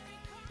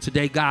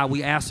 Today, God,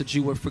 we ask that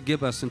you would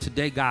forgive us. And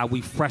today, God,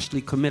 we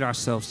freshly commit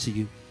ourselves to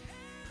you.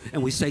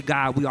 And we say,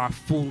 God, we are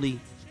fully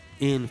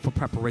in for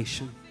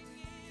preparation.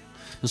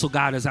 And so,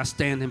 God, as I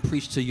stand and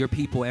preach to your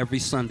people every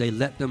Sunday,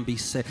 let them be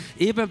said.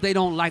 Even if they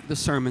don't like the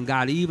sermon,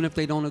 God, even if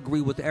they don't agree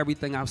with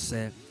everything I've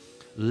said,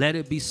 let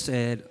it be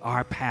said,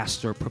 our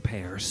pastor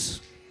prepares.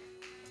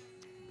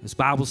 As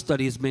Bible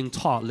study is being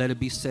taught, let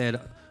it be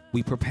said,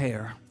 we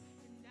prepare.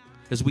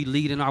 As we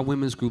lead in our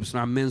women's groups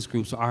and our men's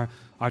groups, our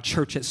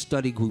church at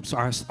study groups,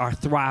 our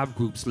Thrive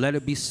groups, let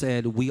it be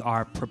said, we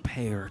are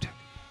prepared.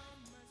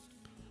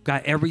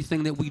 God,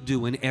 everything that we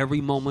do in every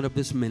moment of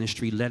this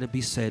ministry, let it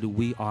be said,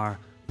 we are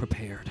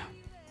prepared.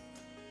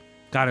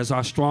 God, as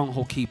our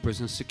stronghold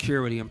keepers and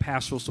security and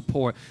pastoral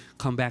support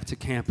come back to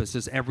campus,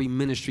 as every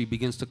ministry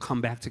begins to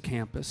come back to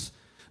campus,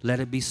 let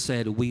it be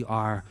said, we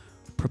are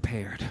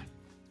prepared.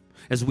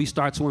 As we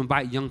start to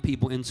invite young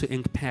people into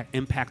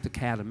Impact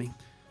Academy,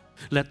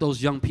 let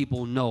those young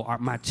people know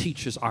my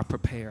teachers are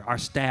prepared, our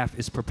staff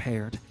is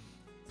prepared.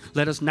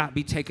 Let us not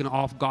be taken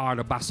off guard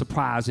or by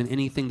surprise in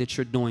anything that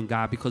you're doing,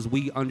 God, because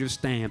we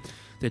understand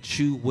that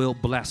you will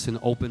bless and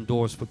open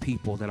doors for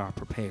people that are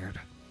prepared.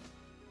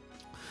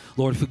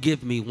 Lord,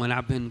 forgive me when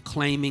I've been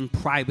claiming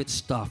private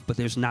stuff, but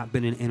there's not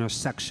been an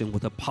intersection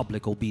with a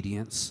public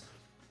obedience.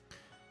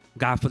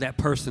 God, for that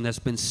person that's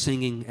been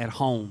singing at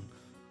home,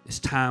 it's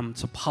time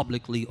to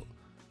publicly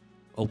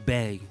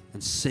obey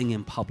and sing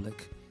in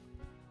public.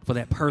 For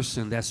that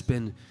person that's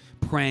been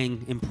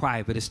praying in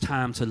private, it's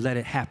time to let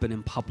it happen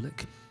in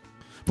public.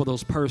 For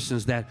those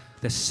persons that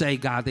say,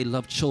 God, they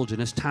love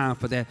children, it's time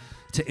for that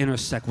to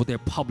intersect with their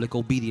public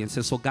obedience.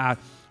 And so, God,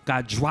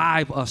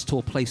 drive us to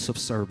a place of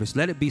service.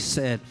 Let it be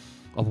said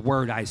of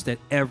Wordites that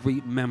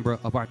every member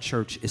of our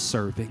church is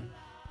serving.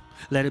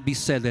 Let it be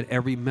said that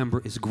every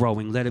member is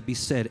growing. Let it be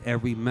said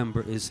every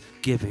member is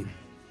giving.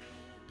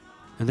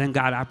 And then,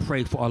 God, I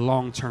pray for a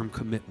long-term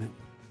commitment.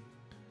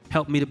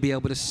 Help me to be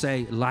able to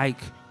say, like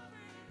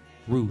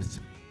Ruth,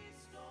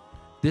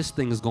 this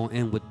thing is going to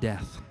end with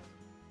death.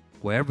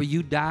 Wherever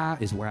you die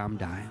is where I'm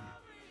dying.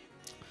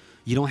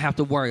 You don't have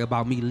to worry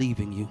about me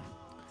leaving you.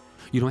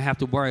 You don't have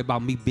to worry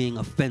about me being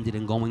offended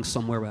and going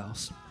somewhere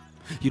else.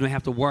 You don't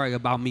have to worry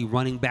about me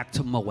running back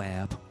to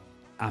Moab.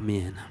 I'm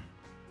in.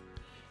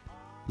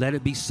 Let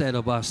it be said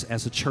of us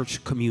as a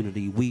church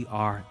community, we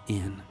are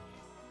in.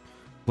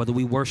 Whether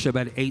we worship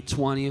at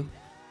 820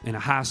 in a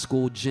high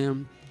school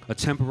gym, a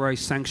temporary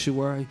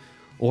sanctuary,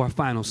 or a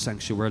final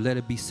sanctuary, let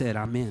it be said,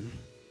 I'm in.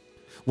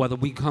 Whether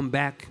we come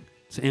back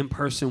to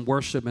in-person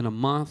worship in a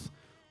month,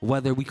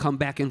 whether we come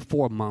back in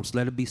 4 months,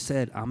 let it be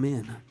said, I'm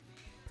in.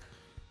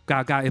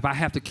 God, if I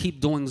have to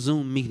keep doing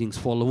Zoom meetings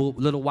for a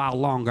little while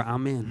longer,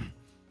 I'm in.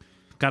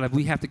 God, if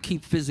we have to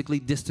keep physically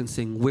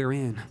distancing, we're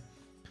in.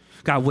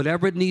 God,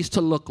 whatever it needs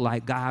to look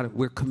like, God,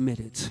 we're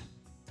committed.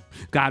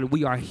 God,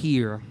 we are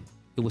here.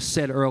 It was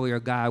said earlier,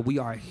 God, we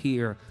are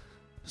here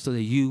so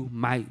that you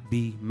might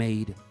be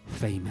made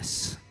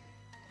famous.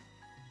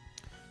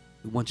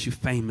 We want you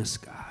famous,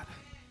 God.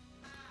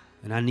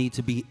 And I need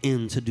to be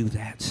in to do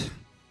that.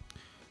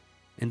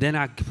 And then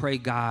I pray,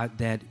 God,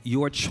 that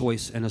your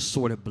choice and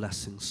assorted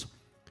blessings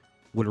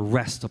would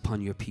rest upon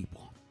your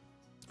people.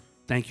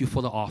 Thank you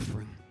for the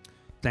offering.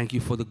 Thank you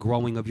for the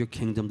growing of your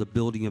kingdom, the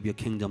building of your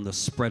kingdom, the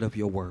spread of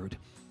your word.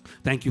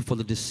 Thank you for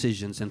the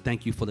decisions, and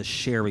thank you for the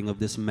sharing of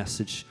this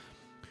message.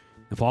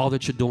 And for all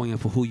that you're doing and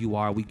for who you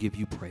are, we give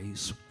you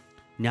praise.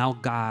 Now,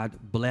 God,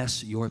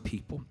 bless your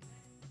people.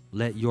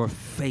 Let your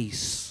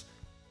face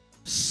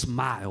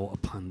smile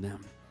upon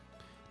them.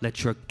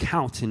 Let your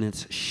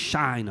countenance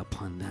shine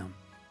upon them.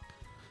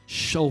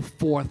 Show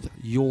forth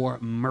your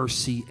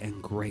mercy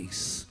and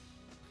grace.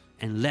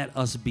 And let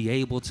us be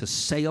able to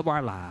say of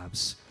our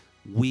lives,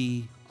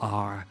 we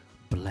are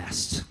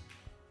blessed.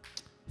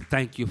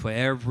 Thank you for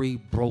every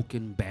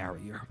broken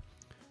barrier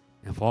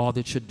and for all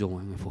that you're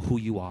doing and for who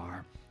you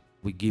are.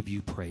 We give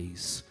you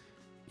praise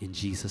in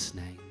Jesus'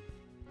 name.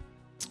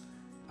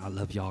 I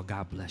love y'all.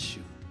 God bless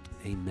you.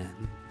 Amen.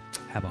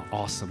 Have an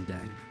awesome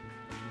day.